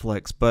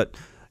Netflix, but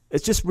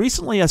it's just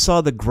recently I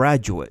saw The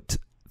Graduate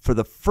for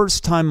the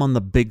first time on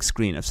the big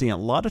screen. I've seen it a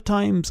lot of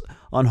times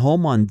on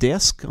home on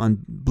disc, on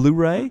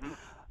Blu-ray,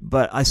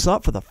 but I saw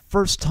it for the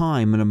first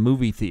time in a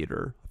movie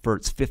theater for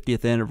its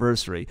 50th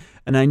anniversary,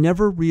 and I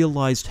never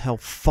realized how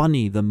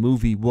funny the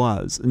movie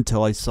was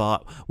until I saw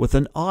it with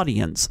an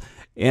audience.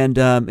 And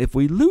if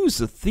we lose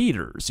the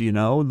theaters,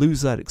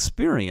 lose that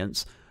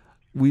experience,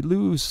 we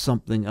lose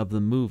something of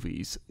the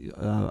movies.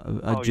 Yeah,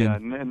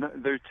 and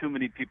there are too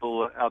many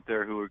people out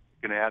there who are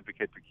going to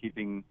advocate for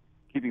keeping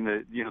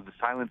the the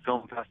silent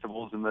film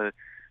festivals and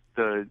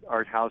the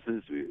art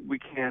houses. We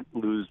can't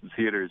lose the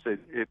theaters.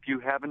 If you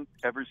haven't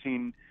ever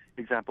seen,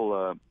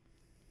 example,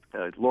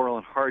 Laurel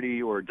and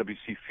Hardy or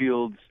W.C.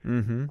 Fields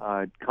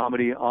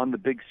comedy on the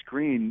big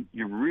screen,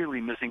 you're really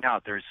missing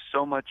out. There's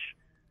so much.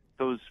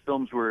 Those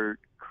films were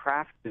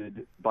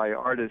crafted by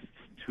artists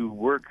to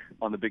work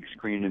on the big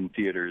screen in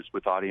theaters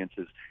with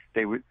audiences.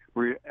 They were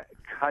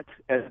cut,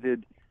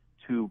 edited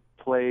to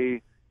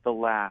play the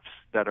laughs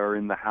that are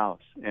in the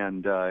house.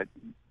 And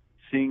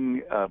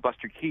seeing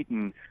Buster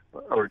Keaton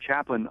or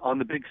Chaplin on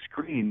the big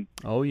screen,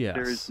 oh yes,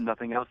 there's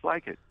nothing else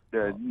like it.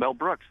 Mel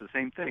Brooks, the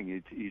same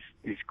thing.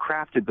 He's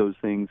crafted those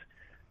things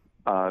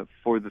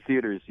for the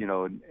theaters,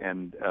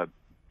 and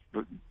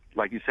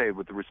like you say,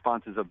 with the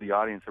responses of the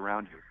audience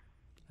around you.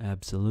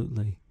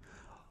 Absolutely.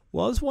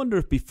 Well, I was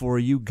wondering if before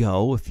you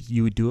go, if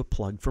you would do a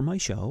plug for my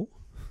show.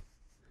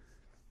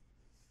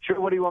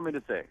 Sure. What do you want me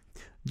to say?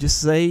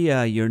 Just say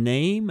your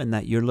name and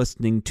that you're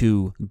listening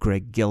to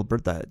Greg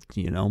Gilbert, that,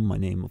 my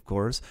name, of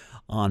course,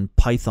 on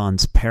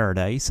Python's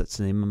Paradise. That's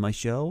the name of my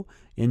show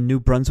in New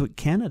Brunswick,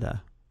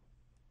 Canada.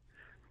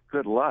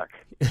 Good luck.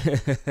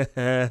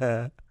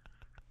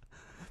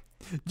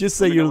 Just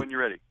say when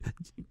you're ready.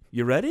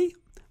 You ready?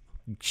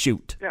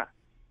 Shoot. Yeah.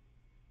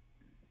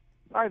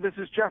 Hi, this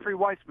is Jeffrey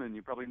Weissman.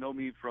 You probably know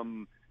me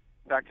from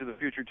Back to the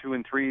Future 2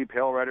 and 3,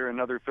 Pale Rider, and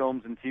other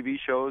films and TV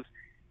shows.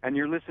 And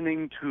you're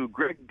listening to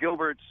Greg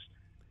Gilbert's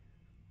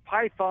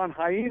Python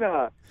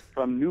Hyena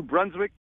from New Brunswick,